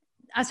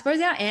 I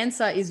suppose our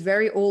answer is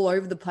very all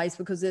over the place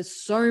because there's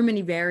so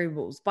many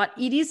variables, but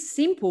it is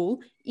simple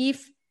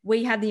if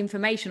we had the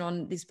information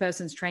on this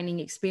person's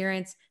training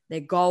experience, their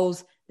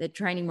goals, their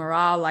training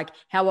morale, like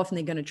how often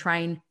they're going to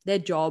train, their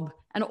job,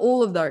 and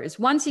all of those.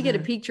 Once you get a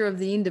picture of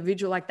the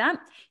individual like that,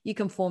 you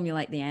can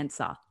formulate the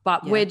answer.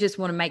 But we just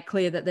want to make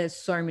clear that there's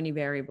so many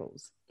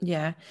variables.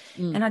 Yeah.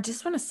 And I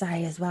just want to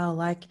say as well,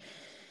 like,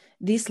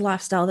 this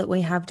lifestyle that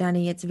we have,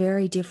 Danny, it's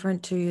very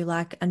different to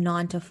like a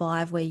 9 to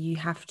 5 where you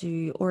have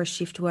to, or a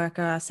shift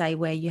worker, say,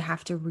 where you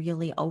have to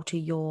really alter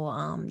your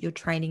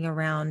training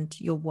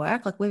around your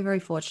work. Like, we're very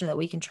fortunate that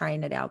we can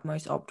train at our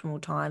most optimal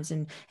times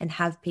and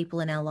have people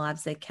in our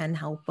lives that can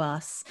help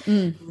us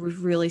with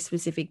really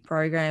specific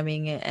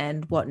programming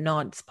and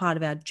whatnot. It's part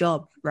of our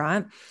job,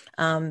 right?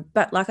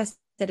 But like I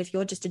said, if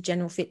you're just a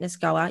general fitness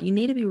goer, you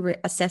need to be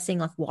assessing,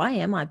 like, why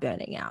am I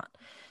burning out?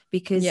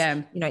 Because,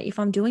 if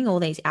I'm doing all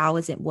these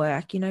hours at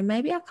work,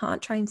 maybe I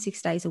can't train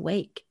 6 days a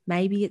week.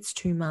 Maybe it's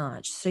too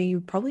much. So you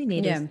probably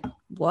need to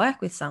work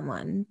with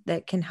someone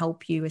that can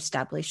help you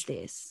establish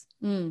this.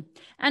 And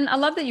I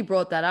love that you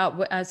brought that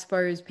up. I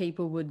suppose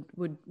people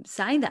would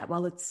say that,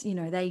 well, it's,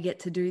 they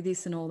get to do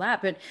this and all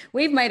that. But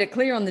we've made it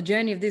clear on the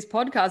journey of this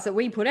podcast that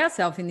we put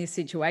ourselves in this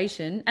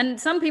situation. And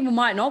some people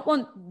might not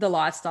want the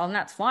lifestyle, and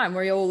that's fine.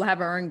 We all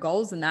have our own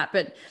goals and that.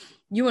 But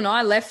you and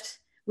I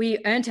we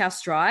earned our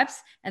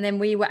stripes, and then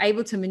we were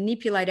able to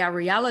manipulate our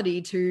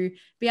reality to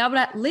be able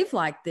to live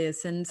like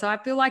this. And so I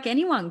feel like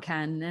anyone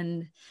can.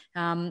 And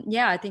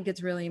I think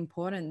it's really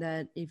important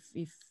that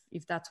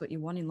if that's what you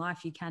want in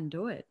life, you can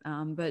do it.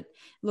 But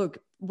look,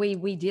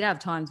 we did have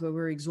times where we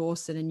were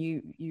exhausted, and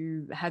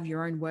you have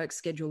your own work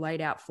schedule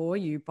laid out for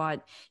you,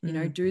 but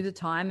do the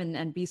time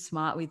and be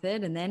smart with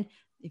it. And then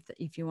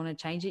if you want to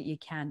change it, you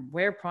can.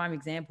 We're a prime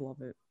example of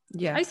it.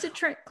 Yeah. I used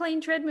to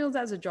clean treadmills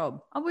as a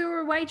job. Oh, we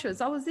were a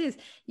waitress. I was this.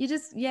 You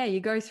just, you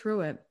go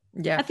through it.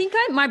 Yeah. I think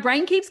my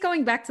brain keeps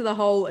going back to the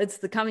whole, it's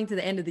the coming to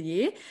the end of the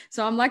year.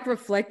 So I'm like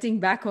reflecting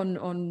back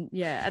on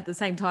at the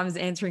same time as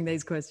answering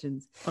these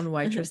questions. On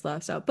waitress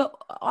lifestyle. But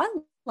I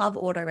love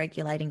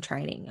auto-regulating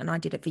training, and I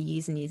did it for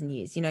years and years and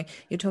years.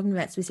 You're talking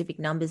about specific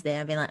numbers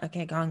there, being like,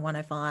 okay, going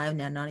 105,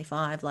 now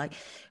 95, like,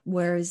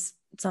 whereas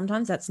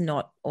sometimes that's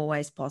not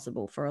always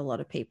possible for a lot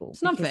of people.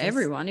 It's not for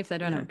everyone if they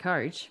don't have a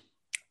coach.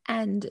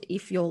 And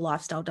if your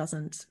lifestyle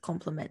doesn't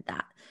complement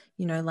that,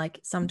 like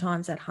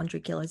sometimes that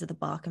 100 kilos at the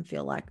bar can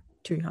feel like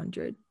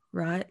 200,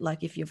 right?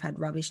 Like if you've had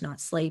rubbish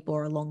night's sleep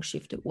or a long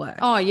shift at work.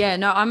 Oh, yeah.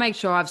 No, I make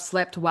sure I've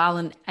slept well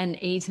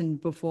and eaten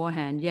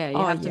beforehand. Yeah, you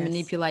have to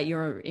manipulate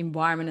your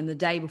environment and the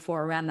day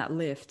before around that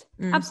lift.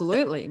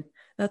 Absolutely.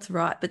 That's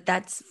right. But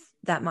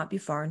that might be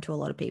foreign to a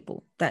lot of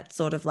people. That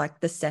sort of like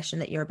the session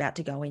that you're about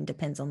to go in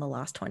depends on the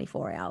last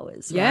 24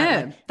 hours. Yeah,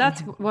 right? Like, that's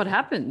what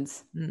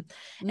happens.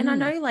 And I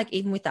know, like,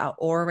 even with our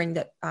Aura ring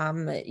that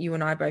you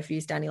and I both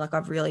use, Danny, like,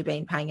 I've really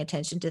been paying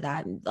attention to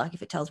that. And like,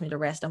 if it tells me to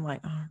rest, I'm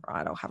like, oh,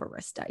 right, I'll have a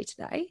rest day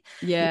today.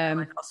 Yeah.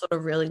 Like, I'll sort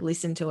of really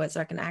listen to it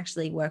so I can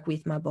actually work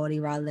with my body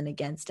rather than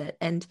against it.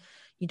 And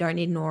you don't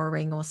need an Aura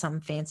ring or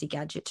some fancy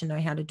gadget to know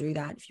how to do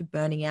that. If you're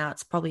burning out,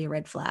 it's probably a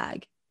red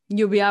flag.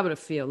 You'll be able to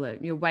feel it.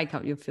 You'll wake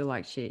up, you'll feel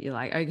like shit. You're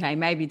like, okay,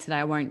 maybe today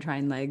I won't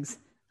train legs.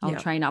 I'll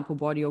train upper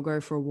body or go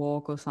for a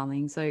walk or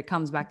something. So it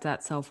comes back to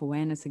that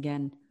self-awareness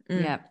again.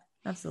 Yeah.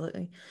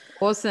 Absolutely.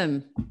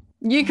 Awesome.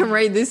 You can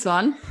read this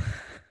one.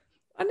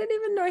 I don't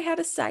even know how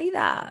to say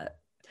that.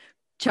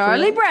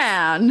 Charlie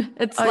Brown.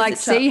 It's like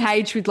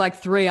CH with like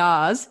 3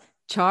 R's.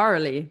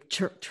 Charlie.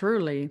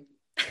 Truly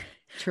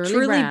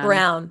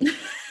Brown.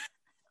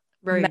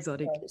 Very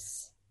exotic.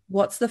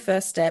 What's the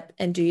first step,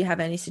 and do you have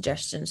any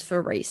suggestions for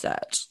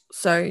research?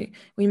 So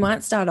we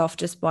might start off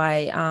just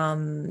by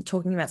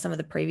talking about some of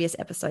the previous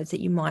episodes that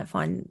you might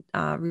find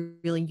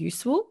really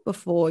useful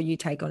before you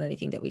take on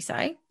anything that we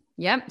say.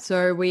 Yep.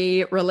 So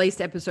we released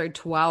episode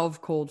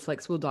 12 called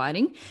Flexible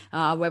Dieting,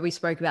 where we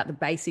spoke about the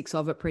basics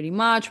of it pretty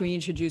much. We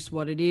introduced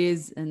what it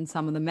is and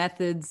some of the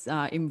methods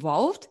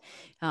involved.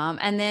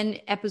 And then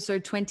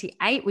episode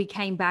 28, we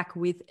came back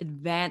with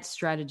advanced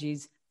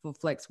strategies for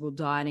flexible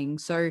dieting.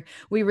 So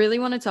we really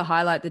wanted to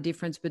highlight the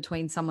difference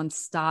between someone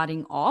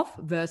starting off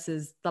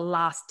versus the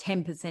last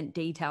 10%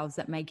 details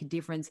that make a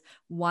difference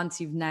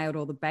once you've nailed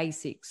all the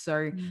basics.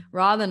 So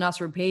rather than us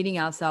repeating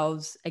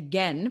ourselves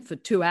again for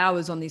 2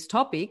 hours on this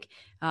topic,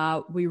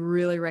 we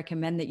really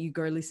recommend that you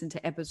go listen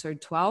to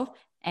episode 12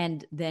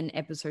 and then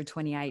episode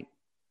 28.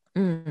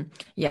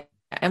 Yeah.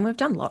 And we've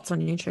done lots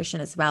on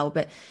nutrition as well,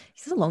 but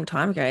this is a long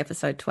time ago,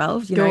 episode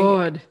 12. You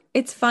know,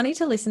 it's funny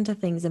to listen to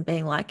things and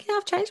being like, yeah,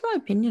 I've changed my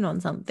opinion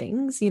on some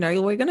things. You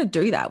know, we're going to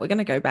do that. We're going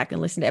to go back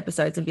and listen to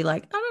episodes and be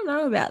like, I don't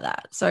know about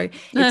that. So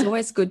it's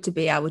always good to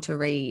be able to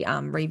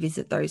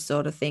revisit those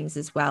sort of things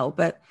as well.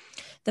 But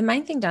the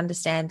main thing to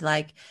understand,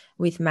 like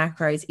with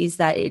macros, is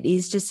that it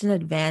is just an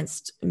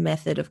advanced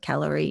method of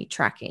calorie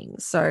tracking.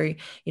 So,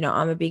 you know,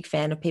 I'm a big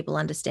fan of people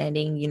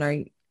understanding, you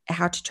know,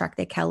 how to track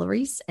their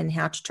calories and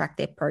how to track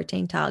their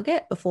protein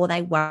target before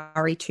they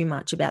worry too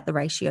much about the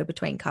ratio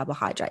between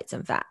carbohydrates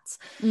and fats,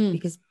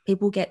 because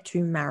people get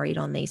too married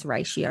on these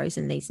ratios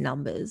and these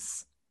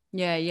numbers.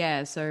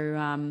 Yeah.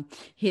 So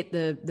hit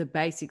the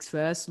basics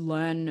first,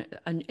 learn,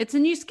 and it's a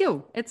new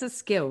skill. It's a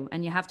skill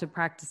and you have to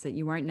practice it.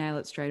 You won't nail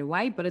it straight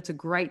away, but it's a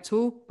great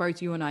tool.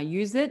 Both you and I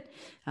use it.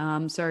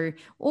 So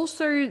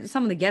also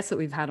some of the guests that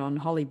we've had on,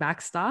 Holly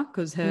Baxter,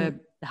 because her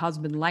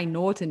husband Lane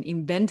Norton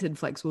invented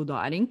flexible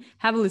dieting.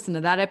 Have a listen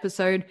to that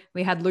episode.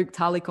 We had Luke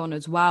Tulloch on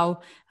as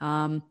well.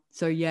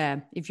 So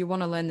yeah, if you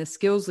want to learn the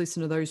skills,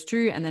 listen to those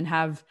two, and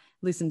then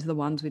listen to the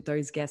ones with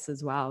those guests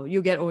as well.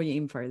 You'll get all your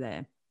info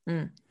there.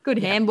 Good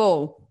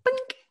handball.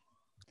 Bink.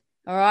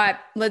 All right,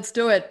 let's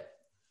do it.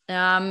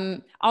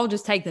 I'll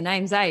just take the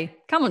names, eh?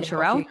 Come on,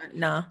 Sherelle.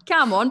 Nah.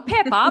 Come on,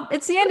 pep up.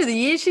 It's the end of the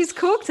year. She's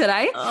cooked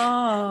today.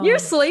 Oh. You're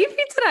sleepy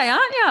today,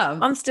 aren't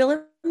you? I'm still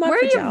in my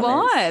Where pajamas.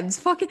 are your vibes?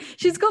 Fucking,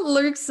 she's got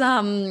Luke's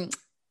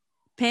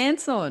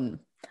pants on.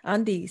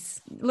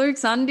 Undies.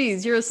 Luke's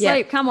undies. You're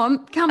asleep. Yeah. Come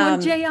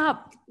on, G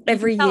up.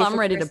 Every year I'm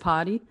ready to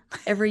party.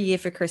 Every year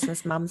for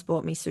Christmas, Mum's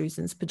bought me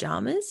Susan's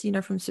pajamas,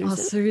 from Susan. Oh,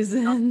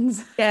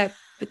 Susan's. Yeah,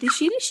 but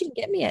this year she didn't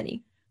get me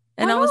any.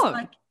 And I was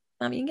like,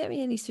 Mum, you didn't get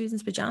me any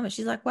Susan's pajamas.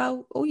 She's like,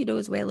 well, all you do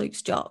is wear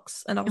Luke's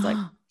jocks. And I was like,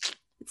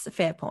 it's a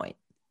fair point.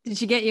 Did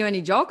she get you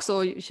any jocks,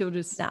 or she'll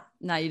just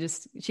No,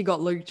 she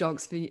got Luke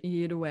jocks for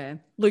you to wear?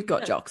 Luke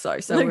got jocks though.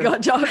 So Luke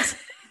got jocks.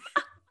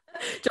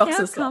 Jocks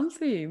How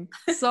comfy.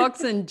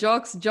 Socks and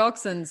jocks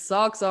and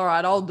socks. All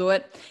right, I'll do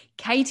it.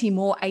 Katie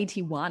Moore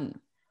 81.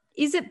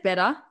 Is it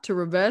better to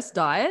reverse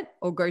diet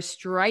or go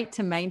straight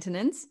to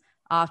maintenance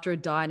after a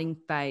dieting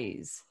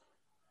phase?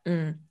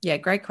 Yeah,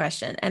 great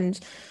question. And,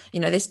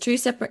 there's two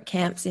separate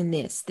camps in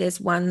this. There's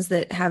ones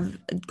that have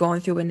gone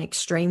through an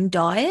extreme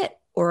diet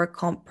or a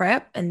comp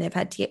prep and they've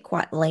had to get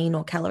quite lean,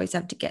 or calories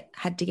had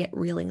to get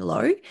really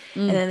low.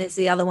 And then there's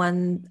the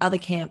other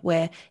camp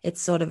where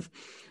it's sort of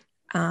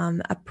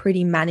a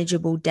pretty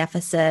manageable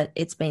deficit.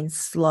 It's been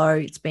slow.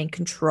 It's been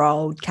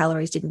controlled.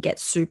 Calories didn't get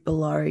super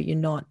low. You're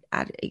not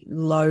at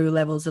low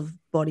levels of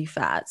body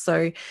fat.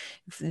 So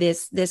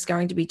there's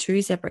going to be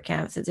two separate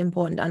camps. It's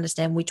important to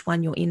understand which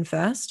one you're in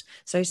first.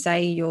 So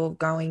say you're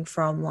going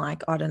from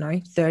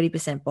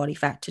 30% body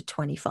fat to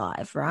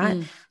 25,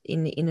 right?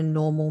 In a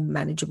normal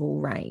manageable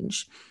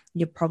range.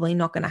 You're probably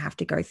not going to have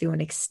to go through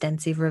an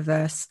extensive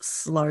reverse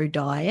slow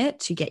diet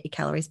to get your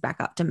calories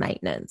back up to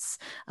maintenance.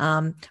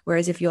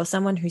 Whereas if you're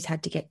someone who's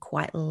had to get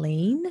quite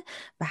lean,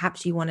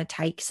 perhaps you want to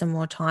take some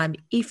more time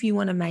if you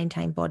want to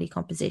maintain body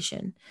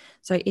composition.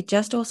 So it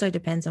just also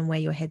depends on where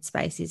your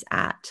headspace is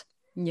at.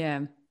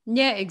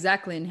 Yeah,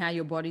 exactly. And how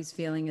your body's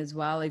feeling as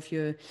well.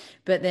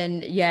 But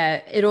then,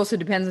 it also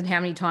depends on how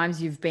many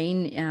times you've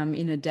been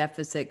in a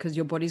deficit, because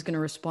your body's going to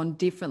respond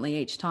differently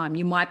each time.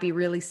 You might be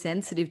really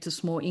sensitive to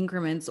small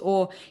increments,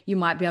 or you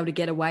might be able to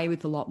get away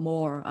with a lot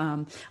more.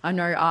 I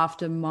know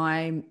after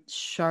my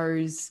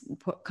shows,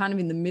 kind of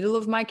in the middle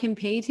of my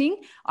competing,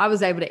 I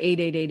was able to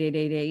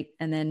eat.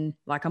 And then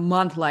like a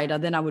month later,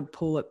 then I would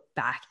pull it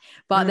back.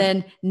 But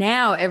then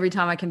now every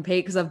time I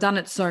compete, because I've done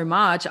it so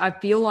much, I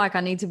feel like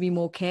I need to be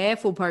more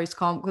careful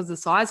post-comp because the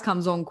size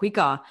comes on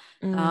quicker.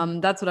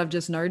 That's what I've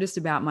just noticed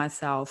about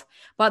myself.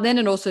 But then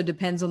it also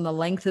depends on the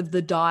length of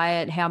the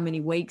diet, how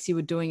many weeks you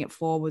were doing it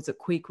for. Was it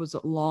quick? Was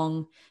it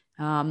long?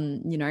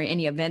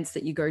 Any events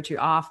that you go to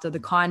after, the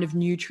kind of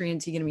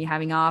nutrients you're going to be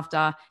having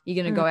after.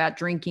 You're going to go out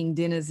drinking,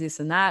 dinners, this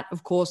and that.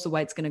 Of course, the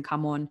weight's going to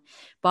come on,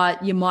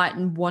 but you might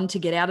want to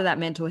get out of that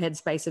mental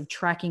headspace of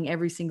tracking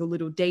every single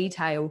little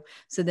detail.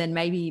 So then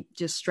maybe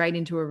just straight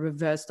into a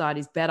reverse diet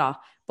is better.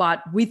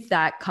 But with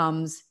that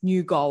comes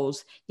new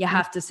goals. You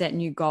have to set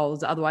new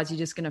goals. Otherwise, you're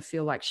just going to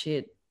feel like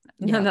shit.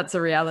 Yeah. And that's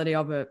the reality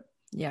of it.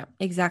 Yeah,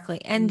 exactly.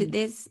 And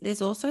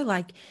there's also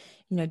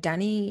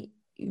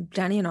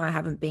Danny and I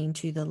haven't been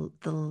to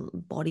the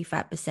body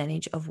fat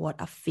percentage of what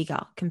a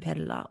figure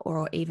competitor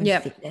or even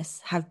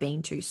fitness have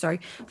been to. So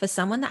for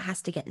someone that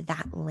has to get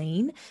that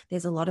lean,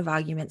 there's a lot of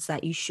arguments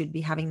that you should be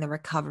having the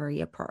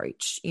recovery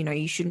approach.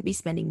 You shouldn't be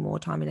spending more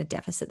time in a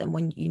deficit than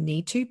when you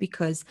need to,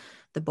 because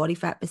the body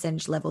fat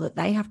percentage level that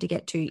they have to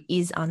get to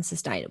is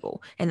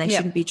unsustainable, and they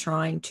shouldn't be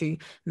trying to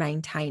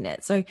maintain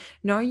it. So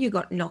no,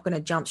 you're not going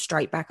to jump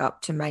straight back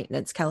up to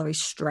maintenance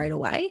calories straight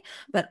away.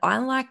 But I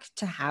like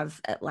to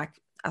have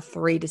a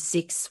 3 to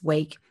 6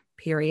 week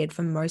period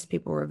for most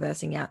people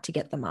reversing out to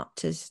get them up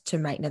to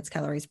maintenance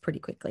calories pretty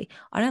quickly.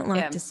 I don't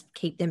like to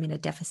keep them in a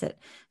deficit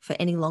for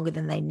any longer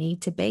than they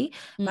need to be,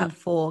 but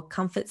for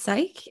comfort's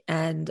sake,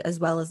 and as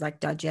well as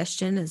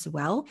digestion as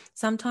well,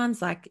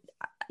 sometimes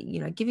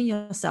giving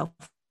yourself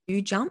a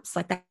few jumps,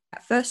 that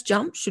first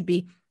jump should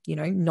be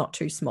not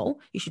too small.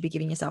 You should be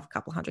giving yourself a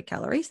couple 100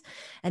 calories,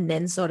 and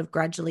then sort of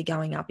gradually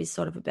going up is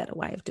sort of a better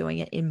way of doing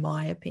it, in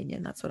my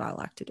opinion. That's what I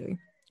like to do.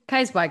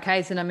 Case by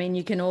case. And I mean,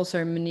 you can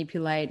also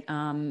manipulate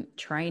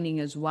training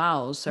as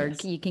well. So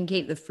you can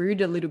keep the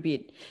food a little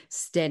bit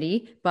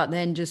steady, but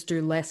then just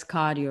do less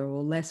cardio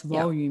or less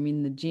volume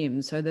in the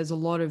gym. So there's a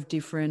lot of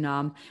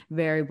different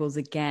variables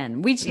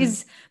again, which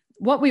is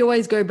what we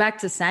always go back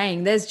to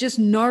saying. There's just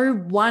no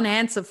one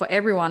answer for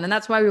everyone. And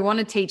that's why we want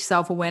to teach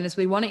self-awareness.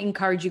 We want to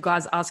encourage you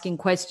guys asking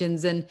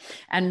questions and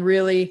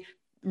really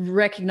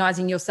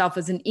recognizing yourself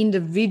as an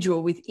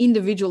individual with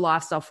individual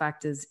lifestyle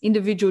factors,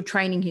 individual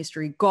training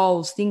history,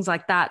 goals, things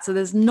like that. So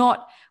there's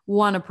not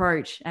one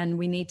approach, and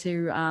we need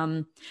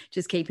to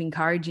just keep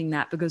encouraging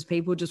that, because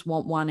people just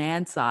want one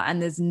answer,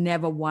 and there's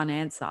never one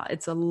answer.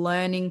 It's a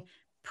learning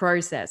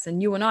process.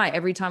 And you and I,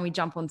 every time we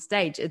jump on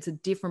stage, it's a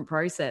different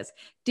process,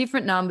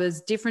 different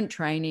numbers, different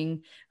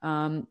training.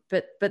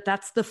 But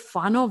that's the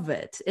fun of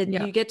it.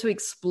 You get to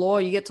explore,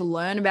 you get to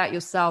learn about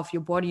yourself,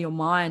 your body, your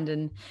mind.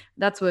 And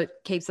that's what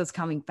keeps us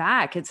coming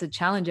back. It's a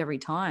challenge every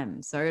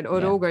time. So it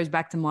all goes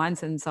back to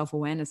mindset and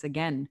self-awareness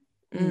again.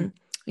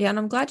 Yeah. And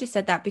I'm glad you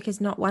said that,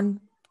 because not one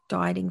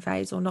dieting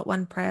phase or not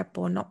one prep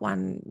or not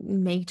one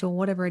meet or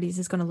whatever it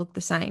is going to look the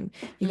same.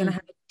 You're going to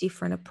have a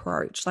different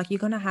approach. Like, you're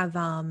going to have,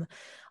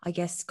 I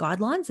guess,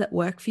 guidelines that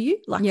work for you,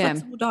 like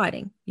flexible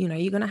dieting. You know,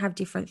 you're going to have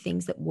different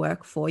things that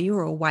work for you,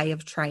 or a way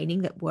of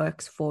training that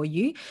works for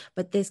you,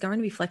 but there's going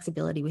to be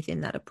flexibility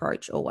within that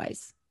approach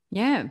always.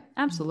 Yeah,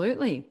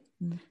 absolutely.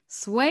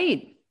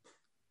 Sweet.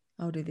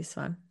 I'll do this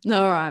one.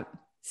 All right.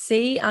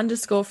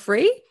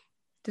 C_free.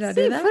 Did I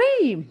do that?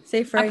 Free.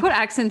 C free. I put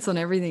accents on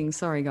everything.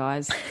 Sorry,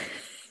 guys.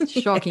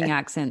 Shocking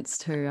accents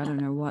too. I don't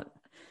know what.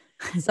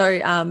 So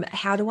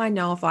how do I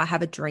know if I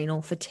have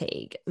adrenal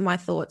fatigue? My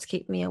thoughts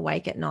keep me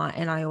awake at night,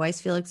 and I always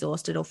feel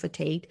exhausted or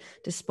fatigued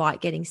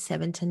despite getting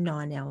 7 to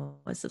 9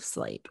 hours of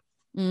sleep.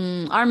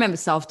 I remember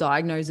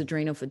self-diagnosed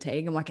adrenal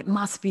fatigue. I'm like, it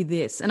must be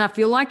this. And I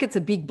feel like it's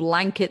a big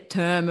blanket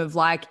term of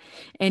like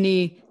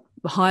any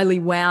highly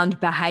wound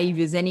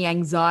behaviors, any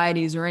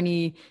anxieties, or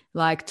any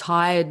like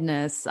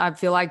tiredness. I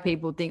feel like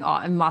people think, oh,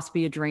 it must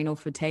be adrenal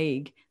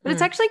fatigue. But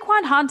it's actually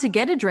quite hard to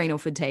get adrenal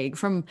fatigue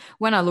from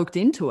when I looked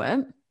into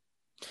it.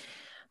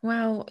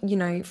 Well, you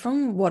know,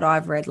 from what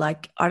I've read,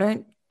 like, I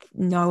don't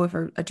know if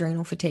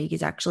adrenal fatigue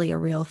is actually a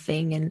real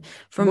thing. And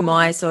from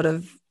my sort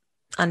of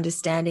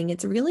understanding,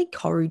 it's really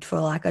code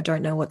for like, I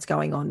don't know what's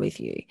going on with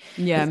you.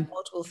 Yeah. It's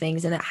multiple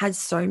things, and it has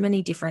so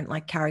many different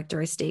like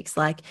characteristics,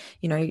 like,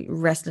 you know,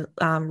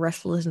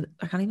 restless.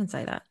 I can't even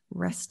say that.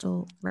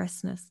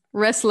 Restlessness.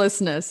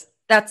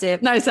 That's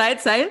it. No, say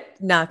it.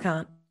 No, I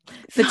can't.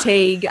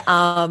 Fatigue,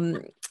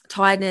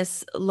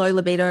 tiredness, low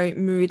libido,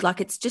 mood. Like,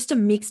 it's just a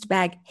mixed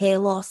bag. Hair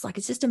loss. Like,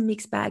 it's just a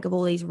mixed bag of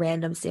all these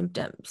random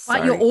symptoms.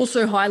 But you're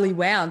also highly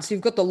wound. So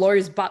you've got the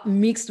lows, but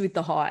mixed with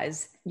the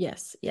highs.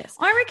 Yes.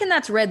 I reckon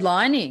that's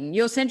redlining.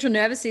 Your central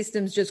nervous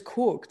system's just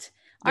cooked.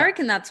 I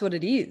reckon that's what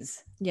it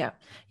is. Yeah.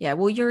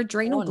 Well, your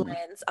adrenal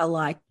glands are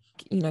like,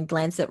 you know,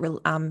 glands that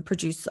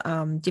produce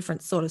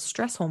different sort of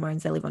stress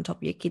hormones. They live on top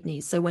of your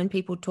kidneys. So when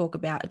people talk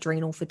about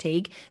adrenal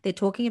fatigue, they're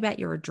talking about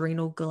your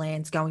adrenal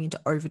glands going into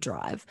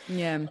overdrive.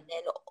 Yeah. And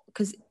then,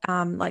 because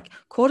like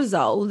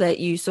cortisol that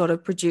you sort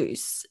of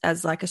produce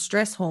as like a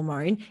stress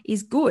hormone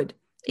is good.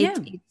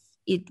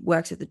 It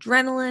works with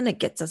adrenaline. It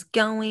gets us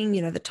going.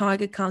 You know, the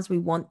tiger comes, we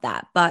want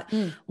that. But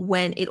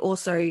when it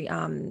also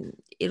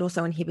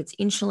inhibits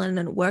insulin,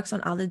 and it works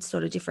on other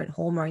sort of different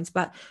hormones.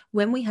 But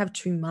when we have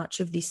too much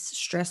of this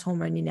stress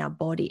hormone in our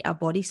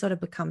body sort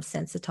of becomes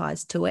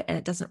sensitized to it, and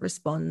it doesn't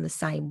respond in the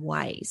same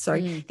way. So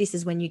this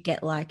is when you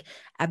get like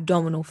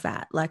abdominal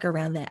fat, like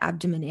around the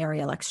abdomen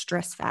area, like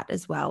stress fat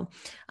as well.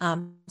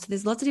 So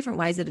there's lots of different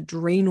ways that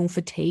adrenal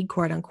fatigue,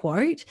 quote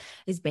unquote,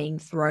 is being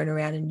thrown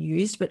around and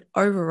used, but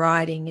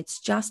overriding, it's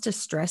just a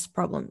stress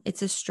problem.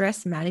 It's a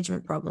stress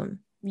management problem.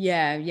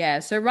 Yeah.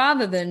 So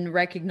rather than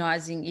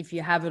recognizing if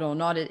you have it or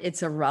not,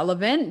 it's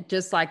irrelevant.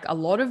 Just like a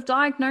lot of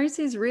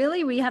diagnoses,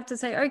 really, we have to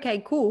say,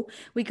 okay, cool,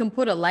 we can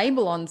put a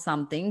label on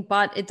something,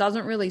 but it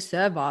doesn't really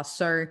serve us.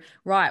 So,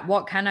 right,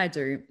 what can I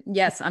do?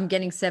 Yes, I'm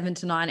getting 7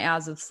 to 9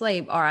 hours of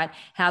sleep. All right,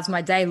 how's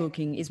my day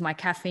looking? Is my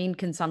caffeine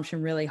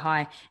consumption really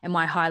high? Am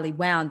I highly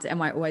wound?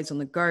 Am I always on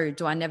the go?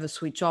 Do I never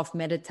switch off,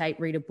 meditate,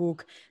 read a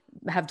book,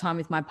 have time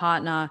with my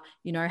partner,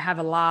 you know, have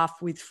a laugh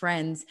with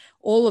friends?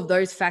 All of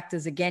those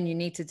factors, again, you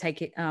need to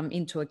take it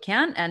into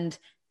account and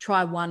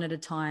try one at a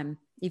time.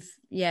 If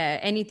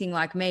anything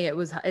like me,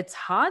 it's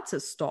hard to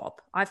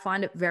stop. I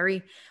find it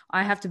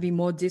I have to be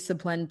more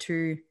disciplined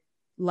to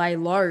lay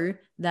low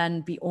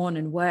than be on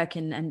and work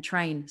and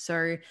train.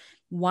 So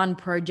one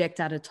project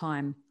at a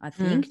time, I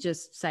think.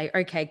 Just say,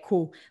 okay,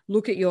 cool.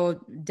 Look at your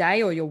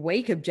day or your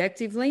week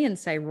objectively and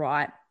say,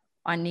 right,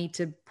 I need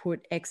to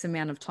put X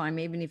amount of time,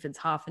 even if it's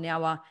half an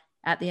hour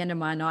at the end of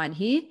my night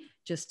here,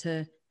 just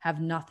to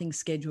have nothing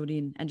scheduled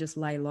in and just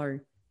lay low.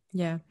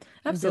 Yeah,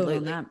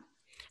 absolutely.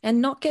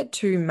 And not get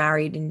too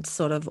married in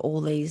sort of all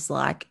these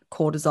like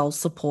cortisol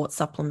support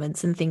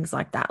supplements and things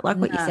like that. Like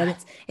what you said,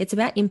 it's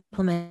about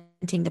implementing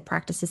the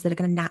practices that are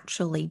going to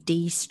naturally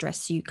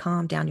de-stress you,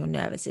 calm down your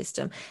nervous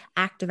system,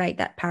 activate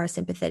that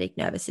parasympathetic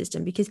nervous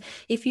system. Because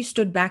if you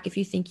stood back, if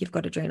you think you've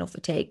got adrenal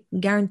fatigue,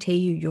 guarantee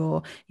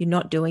you're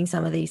not doing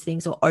some of these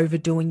things or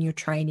overdoing your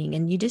training,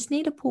 and you just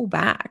need to pull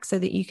back so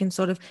that you can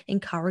sort of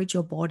encourage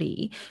your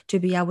body to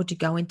be able to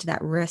go into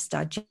that rest,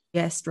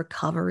 digest,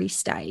 recovery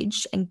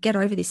stage and get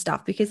over this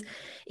stuff. Because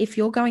if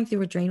you're going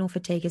through adrenal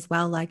fatigue as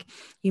well, like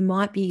you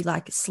might be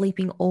like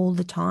sleeping all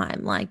the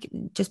time. Like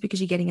just because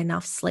you're getting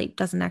enough sleep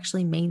doesn't actually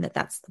actually mean that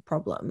that's the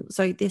problem.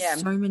 So there's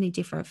so many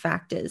different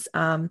factors.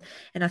 And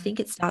I think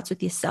it starts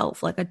with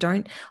yourself. Like I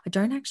don't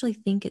actually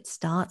think it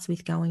starts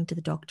with going to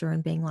the doctor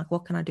and being like,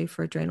 what can I do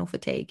for adrenal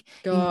fatigue?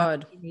 God. You know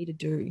what you need to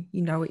do.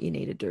 You know what you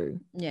need to do.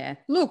 Yeah.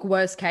 Look,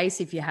 worst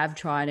case, if you have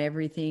tried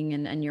everything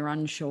and you're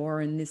unsure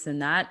and this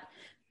and that,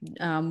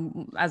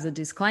 as a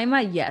disclaimer,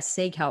 yes,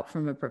 seek help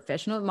from a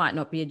professional. It might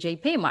not be a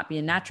GP, it might be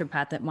a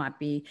naturopath, it might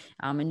be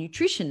a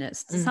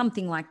nutritionist,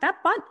 something like that.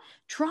 But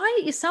try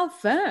it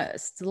yourself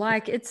first.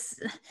 Like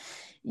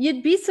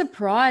you'd be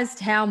surprised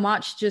how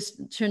much just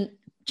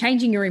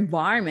changing your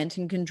environment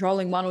and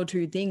controlling one or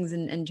two things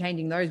and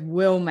changing those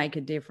will make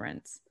a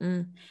difference.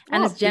 And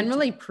it's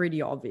generally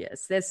pretty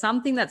obvious. There's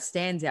something that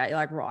stands out. You're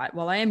like, right,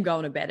 well, I am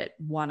going to bed at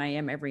 1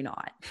 a.m. every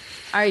night.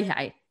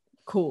 Okay,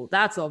 cool.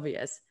 That's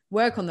obvious.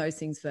 Work on those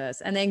things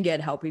first and then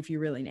get help if you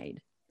really need.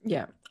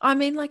 Yeah. I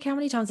mean, like how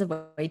many times have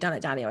we done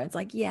it, Daniel? It's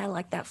like, yeah,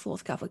 like that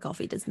fourth cup of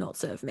coffee does not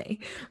serve me.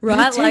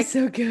 Right. Like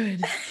so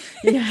good.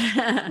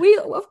 Yeah. We,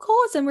 of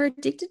course, and we're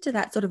addicted to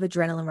that sort of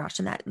adrenaline rush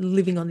and that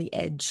living on the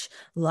edge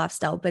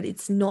lifestyle, but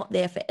it's not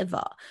there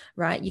forever,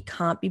 right? You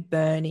can't be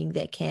burning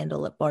their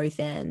candle at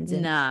both ends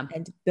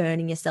and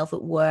burning yourself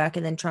at work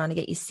and then trying to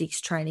get your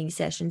 6 training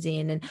sessions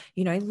in. And,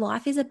 you know,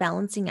 life is a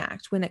balancing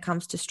act when it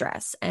comes to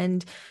stress.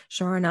 And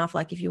sure enough,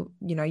 like if you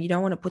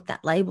don't want to put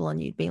that label on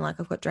you being like,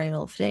 I've got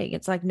adrenal fatigue.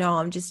 It's like, no,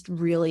 I'm just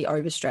really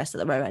overstressed at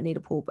the moment. I need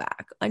to pull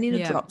back. I need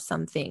to drop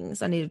some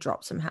things. I need to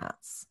drop some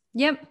hats.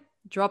 Yep.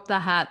 Drop the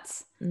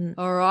hats.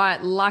 All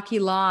right. Lucky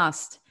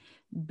last.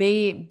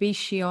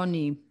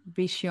 Bishioni.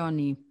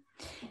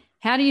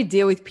 How do you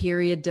deal with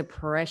period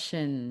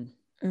depression?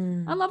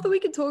 I love that we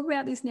can talk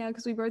about this now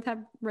because we both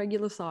have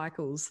regular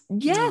cycles.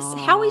 Yes.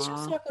 How is your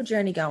cycle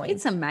journey going?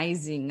 It's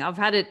amazing. I've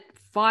had it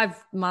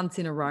 5 months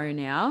in a row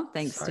now,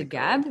 thanks to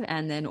Gab,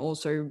 and then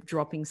also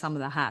dropping some of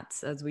the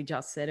hats, as we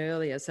just said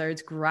earlier. So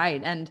it's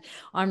great. And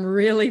I'm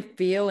really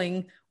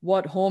feeling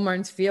what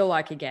hormones feel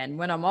like again.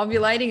 When I'm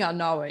ovulating, I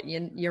know it.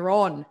 You're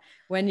on.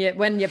 When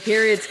your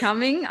period's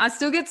coming, I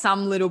still get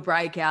some little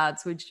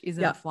breakouts, which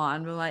isn't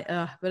fun. But like,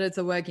 but it's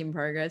a work in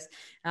progress.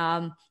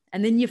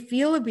 And then you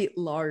feel a bit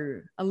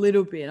low, a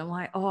little bit. I'm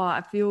like, oh,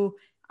 I feel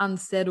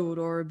unsettled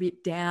or a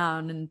bit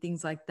down and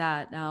things like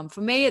that.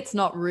 For me, it's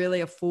not really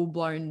a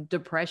full-blown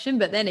depression,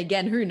 but then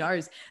again, who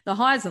knows? The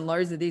highs and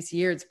lows of this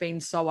year, it's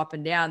been so up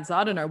and down. So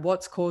I don't know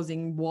what's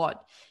causing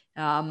what.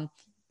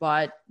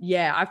 But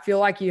yeah, I feel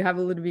like you have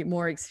a little bit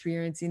more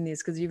experience in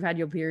this because you've had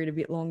your period a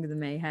bit longer than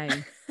me. Hey,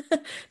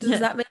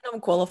 does that mean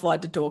I'm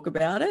qualified to talk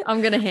about it?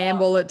 I'm going to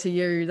handball it to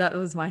you. That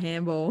was my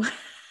handball.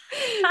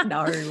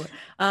 No.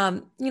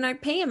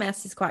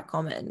 PMS is quite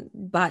common,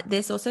 but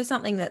there's also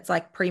something that's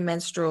like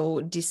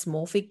premenstrual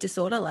dysmorphic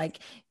disorder, like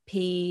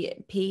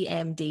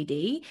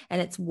PMDD,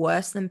 and it's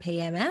worse than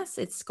PMS.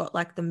 It's got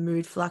like the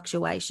mood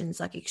fluctuations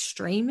like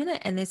extreme in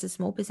it, and there's a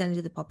small percentage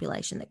of the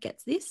population that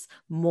gets this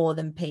more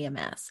than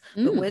PMS.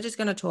 But we're just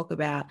going to talk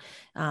about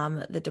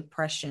the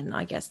depression,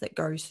 I guess, that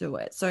goes through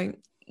it. So,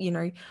 you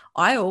know,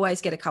 I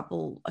always get a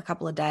couple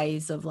of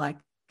days of like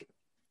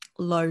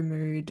low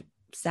mood,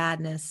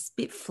 sadness,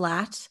 bit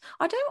flat.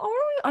 I don't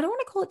want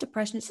to call it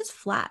depression. It's just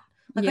flat.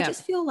 Like I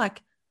just feel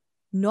like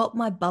not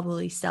my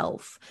bubbly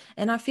self.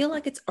 And I feel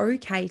like it's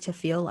okay to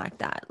feel like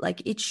that.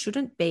 Like it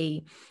shouldn't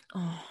be,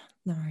 oh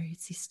no,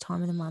 it's this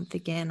time of the month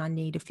again. I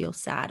need to feel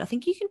sad. I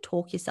think you can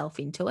talk yourself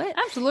into it.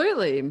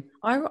 Absolutely.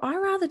 I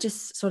rather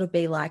just sort of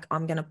be like,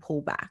 I'm going to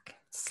pull back,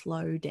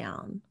 slow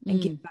down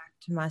and get back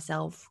to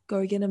myself,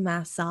 go get a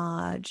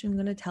massage. I'm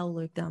going to tell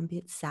Luke that I'm a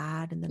bit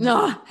sad. And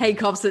then he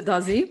cops it,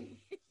 does he?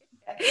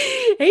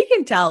 He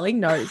can tell. He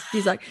knows.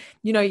 He's like,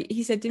 you know,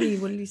 he said to me,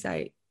 what did he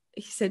say?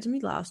 He said to me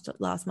last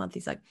month,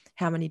 he's like,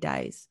 how many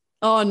days?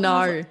 Oh,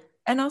 no.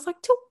 And I was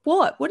like, to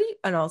what? What do you?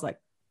 And I was like,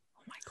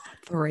 oh my God,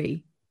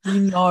 3. You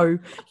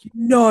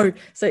know.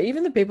 So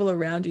even the people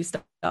around you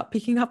start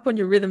picking up on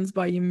your rhythms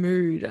by your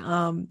mood.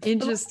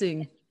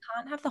 Interesting.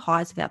 Can't have the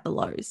highs without the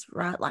lows,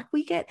 right? Like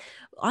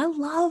I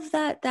love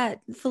that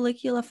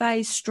follicular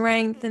phase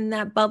strength and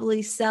that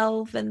bubbly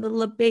self and the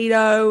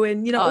libido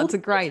and, you know, it's a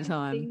great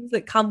time. Things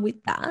that come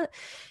with that.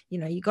 You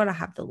know, you got to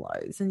have the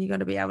lows and you got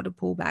to be able to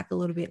pull back a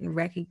little bit and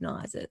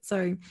recognize it.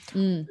 So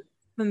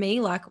for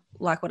me, like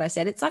what I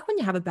said, it's like when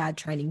you have a bad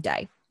training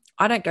day.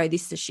 I don't go,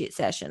 this is a shit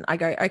session. I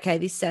go, okay,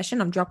 this session,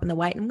 I'm dropping the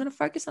weight and I'm going to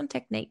focus on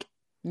technique.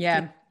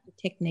 Yeah.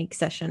 Technique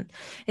session.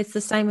 It's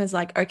the same as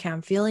like, okay,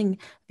 I'm feeling a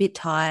bit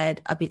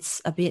tired, a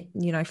bit,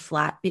 you know,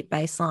 flat, bit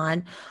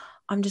baseline.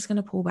 I'm just going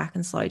to pull back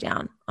and slow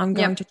down. I'm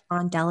going to try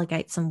and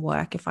delegate some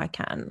work if I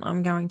can.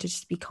 I'm going to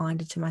just be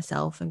kinder to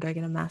myself and go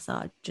get a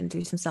massage and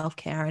do some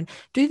self-care and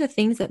do the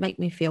things that make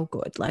me feel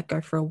good, like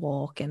go for a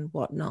walk and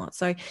whatnot.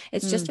 So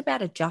it's just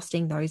about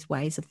adjusting those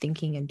ways of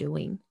thinking and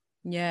doing.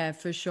 Yeah,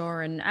 for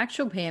sure. And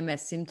actual PMS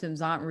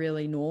symptoms aren't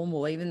really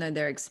normal, even though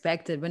they're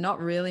expected. We're not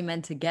really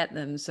meant to get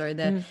them. So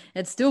that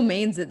it still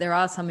means that there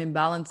are some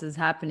imbalances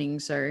happening.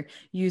 So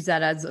use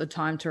that as a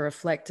time to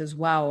reflect as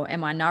well.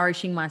 Am I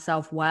nourishing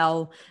myself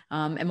well?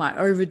 Am I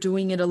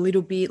overdoing it a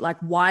little bit? Like,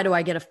 why do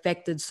I get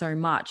affected so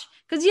much?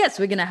 Because yes,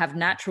 we're going to have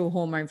natural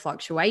hormone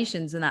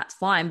fluctuations and that's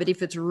fine. But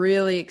if it's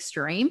really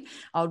extreme,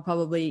 I would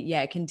probably,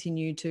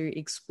 continue to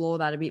explore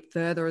that a bit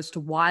further as to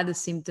why the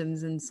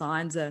symptoms and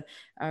signs are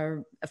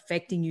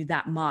affecting you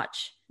that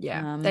much.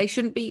 Yeah. They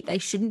shouldn't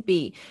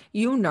be.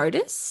 You'll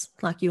notice,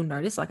 like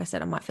I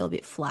said, I might feel a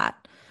bit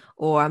flat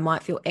or I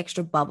might feel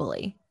extra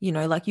bubbly,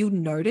 like you'll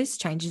notice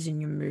changes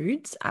in your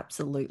moods.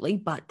 Absolutely.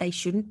 But they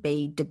shouldn't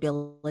be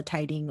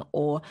debilitating,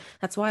 or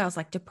that's why I was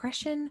like,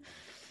 depression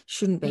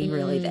shouldn't be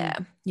really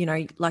there.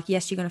 Like,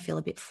 yes, you're going to feel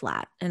a bit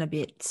flat and a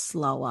bit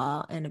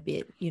slower and a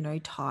bit,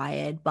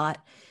 tired, but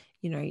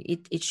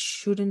it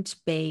shouldn't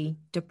be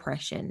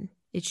depression.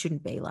 It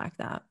shouldn't be like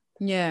that.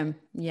 Yeah.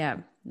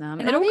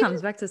 It all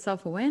comes back to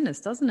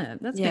self-awareness, doesn't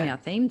it? That's been our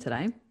theme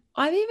today.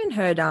 I've even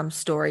heard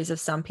stories of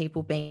some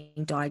people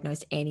being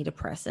diagnosed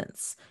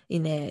antidepressants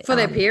in their for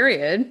their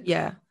period.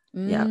 Yeah.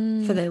 Yeah,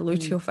 for their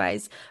luteal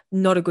phase.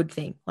 Not a good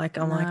thing. Like,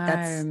 I'm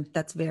like,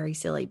 that's very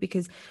silly,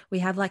 because we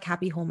have like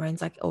happy hormones,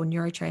 like, or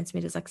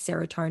neurotransmitters like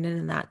serotonin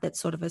and that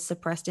sort of are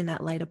suppressed in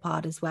that later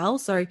part as well.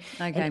 So,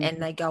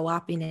 and they go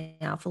up in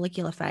our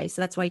follicular phase.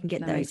 So that's why you can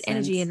get those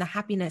energy and the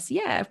happiness.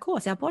 Yeah, of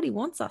course. Our body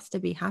wants us to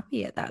be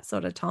happy at that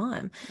sort of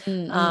time.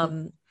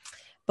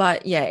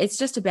 But yeah, it's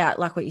just about,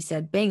 like what you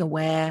said, being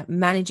aware,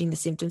 managing the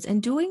symptoms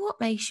and doing what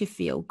makes you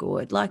feel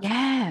good. Like,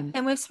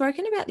 and we've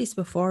spoken about this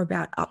before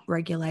about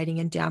up-regulating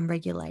and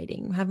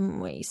down-regulating, haven't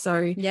we?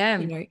 So,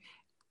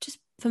 just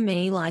for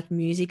me, like,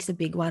 music's a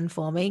big one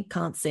for me.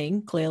 Can't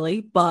sing, clearly,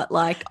 but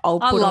like I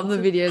love the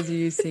videos of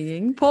you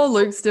singing. Poor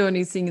Luke's doing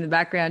his singing in the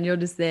background. You're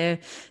just there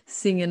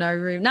singing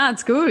over him. No,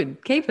 it's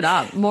good. Keep it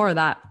up. More of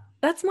that.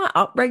 That's my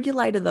up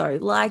regulator though.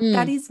 Like,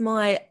 that is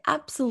my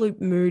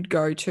absolute mood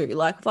go-to.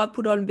 Like, if I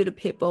put on a bit of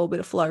Pitbull, a bit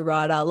of Flow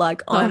Rider,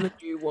 like, I'm a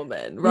new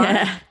woman,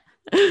 right?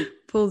 Yeah.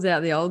 Pulls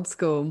out the old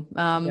school.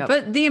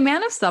 But the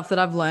amount of stuff that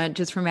I've learned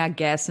just from our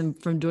guests and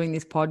from doing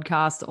this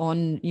podcast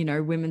on,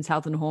 women's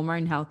health and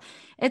hormone health,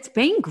 it's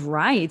been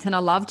great. And I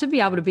love to be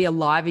able to be a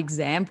live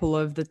example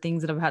of the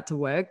things that I've had to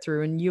work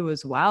through, and you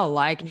as well.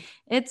 Like,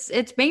 it's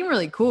been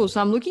really cool.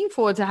 So I'm looking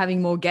forward to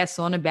having more guests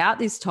on about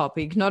this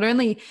topic, not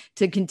only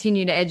to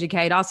continue to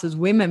educate us as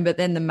women, but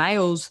then the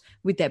males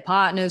with their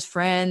partners,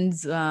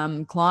 friends,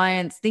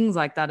 clients, things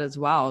like that as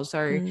well.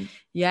 So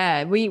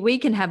we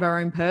can have our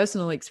own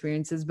personal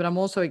experiences, but I'm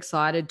also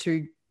excited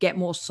to get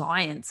more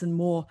science and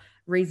more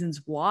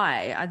reasons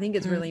why. I think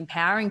it's really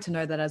empowering to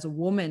know that as a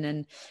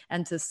woman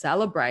and to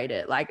celebrate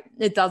it. Like,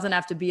 it doesn't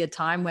have to be a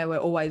time where we're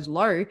always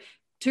low.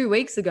 2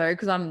 weeks ago,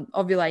 because I'm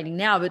ovulating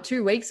now, but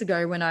 2 weeks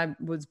ago when I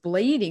was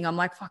bleeding, I'm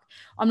like, fuck,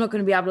 I'm not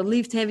going to be able to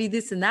lift heavy,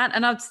 this and that.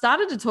 And I've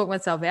started to talk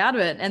myself out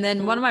of it. And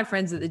then one of my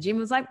friends at the gym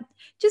was like,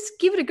 just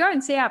give it a go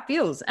and see how it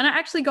feels. And I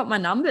actually got my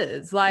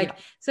numbers.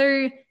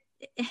 So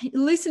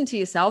listen to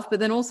yourself,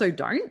 but then also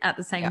don't at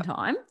the same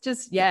time.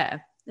 Just,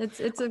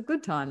 it's a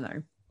good time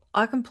though.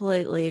 I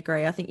completely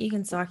agree. I think you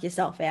can psych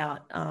yourself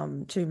out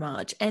too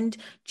much. And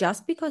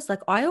just because,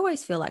 like, I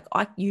always feel like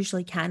I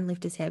usually can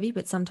lift as heavy,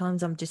 but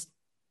sometimes I'm just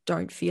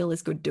don't feel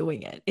as good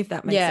doing it, if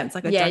that makes sense.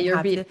 Like, you're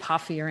a bit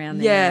puffy around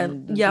there.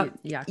 And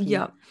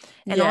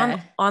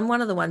I'm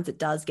one of the ones that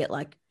does get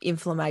like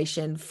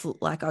inflammation.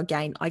 Like, I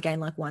gain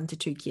like 1 to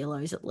 2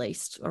 kilos at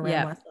least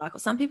around my cycle.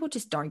 Some people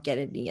just don't get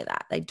any of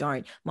that. They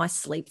don't. My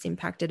sleep's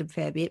impacted a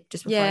fair bit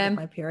just before I get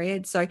my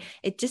period. So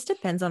it just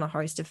depends on a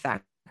host of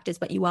factors.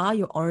 But you are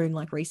your own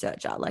like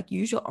researcher. Like,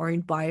 use your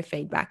own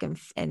biofeedback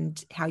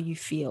and how you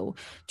feel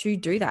to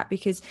do that,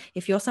 because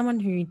if you're someone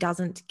who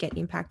doesn't get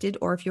impacted,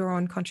 or if you're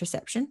on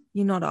contraception,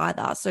 you're not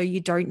either, so you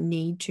don't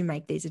need to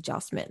make these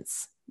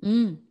adjustments.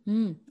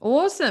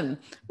 Awesome.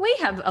 We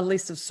have a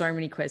list of so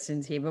many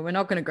questions here, but we're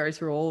not going to go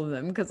through all of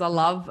them, because I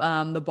love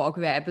the bulk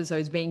of our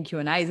episodes being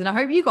Q&As, and I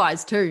hope you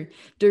guys do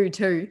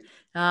too.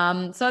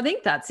 So I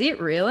think that's it,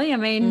 really. I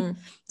mean,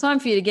 time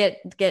for you to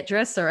get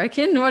dressed, I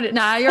reckon. You're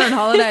on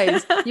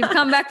holidays. You've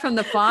come back from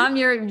the farm.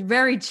 You're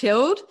very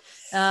chilled.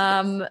 Good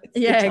on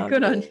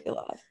you.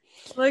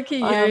 Look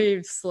at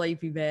you,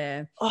 sleepy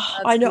bear.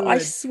 I know. Good. I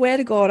swear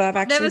to God, I've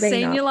actually never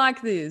seen you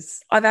like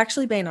this. I've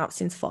actually been up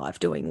since 5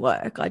 doing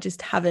work. I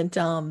just haven't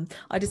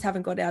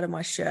got out of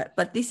my shirt.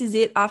 But this is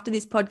it. After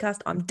this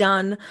podcast, I'm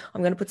done.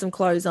 I'm going to put some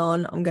clothes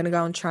on. I'm going to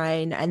go and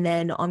train, and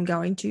then I'm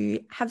going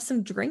to have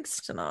some drinks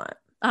tonight.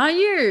 Are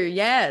you?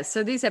 Yeah.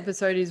 So this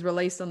episode is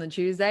released on the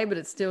Tuesday, but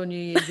it's still New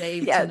Year's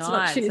Eve tonight. It's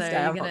not Tuesday.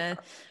 So you're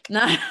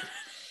gonna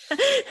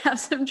have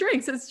some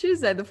drinks. It's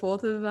Tuesday, the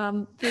 4th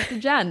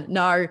of Jan.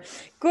 No,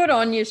 good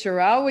on you,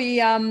 Sherelle.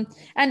 We and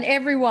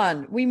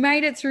everyone, we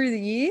made it through the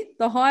year,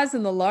 the highs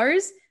and the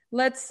lows.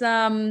 Let's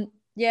I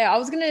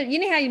was gonna, you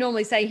know how you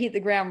normally say hit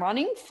the ground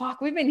running? Fuck,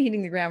 we've been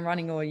hitting the ground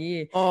running all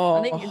year. I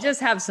think you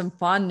just have some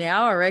fun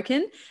now, I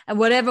reckon, and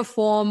whatever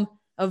form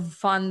of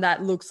fun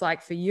that looks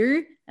like for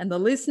you. And the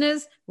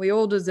listeners, we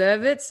all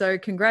deserve it. So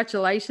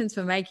congratulations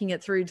for making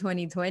it through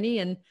 2020,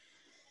 and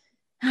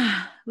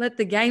let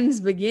the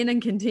games begin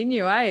and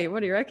continue.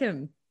 What do you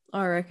reckon?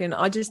 I reckon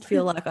I just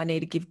feel like I need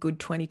to give good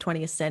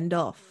 2020 a send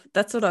off.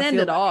 That's what I feel. Send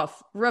it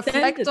off.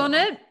 Reflect on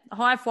it.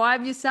 High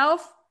five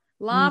yourself.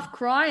 Laugh,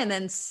 cry, and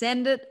then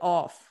send it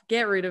off.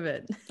 Get rid of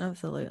it.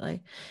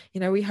 Absolutely.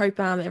 We hope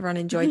everyone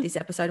enjoyed this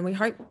episode, and we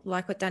hope,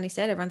 like what Danny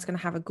said, everyone's going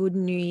to have a good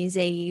New Year's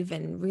Eve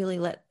and really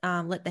let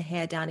the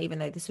hair down, even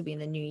though this will be in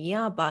the new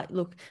year. But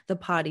look, the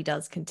party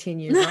does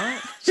continue, right?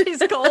 She's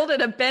called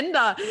it a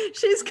bender.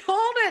 She's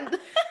called it.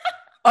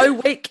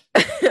 week.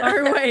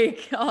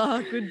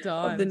 Oh, good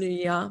times. Of the new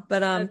year.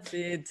 But that's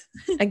it.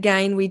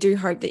 Again, we do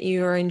hope that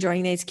you are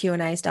enjoying these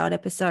Q&A styled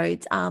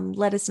episodes.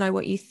 Let us know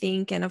what you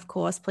think, and of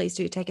course, please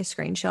do take a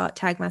screenshot,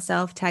 tag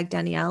myself, tag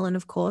Danielle, and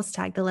of course,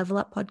 tag the Level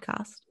Up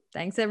podcast.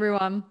 Thanks,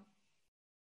 everyone.